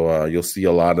 So you'll see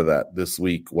a lot of that this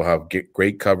week. We'll have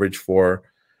great coverage for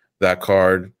that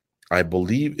card. I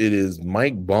believe it is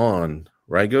Mike Bond,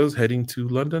 right? Goz heading to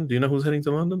London. Do you know who's heading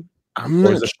to London? I'm or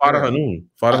not is it sure. Farah Hanoun?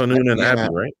 Farah Hanoun and Yeah.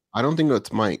 Abby, right? I don't think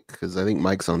it's Mike because I think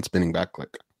Mike's on Spinning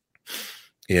Backlick.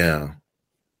 Yeah.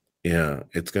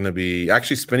 It's going to be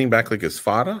actually Spinning Backlick is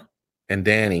Farah and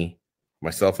Danny,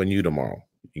 myself and you tomorrow.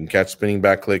 You can catch Spinning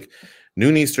Backlick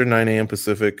noon Eastern, 9 a.m.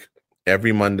 Pacific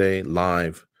every Monday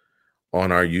live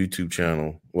on our YouTube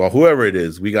channel. Well, whoever it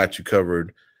is, we got you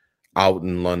covered out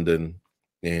in London.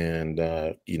 And,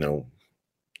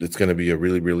 it's going to be a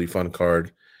really, really fun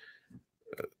card,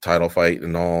 title fight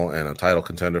and all, and a title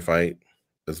contender fight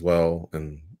as well.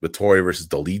 And Vittori versus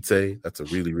Dolidze, that's a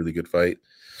really, really good fight.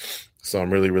 So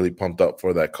I'm really, really pumped up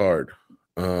for that card.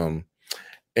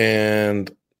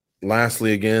 And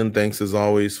lastly, again, thanks as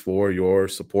always for your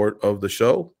support of the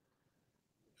show.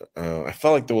 I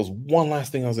felt like there was one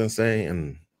last thing I was going to say,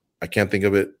 and I can't think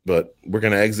of it, but we're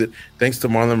going to exit. Thanks to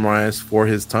Marlon Moraes for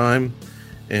his time.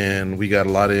 And we got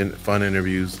a lot of fun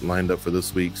interviews lined up for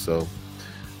this week. So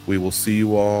we will see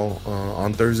you all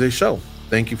on Thursday's show.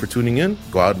 Thank you for tuning in.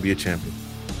 Go out and be a champion.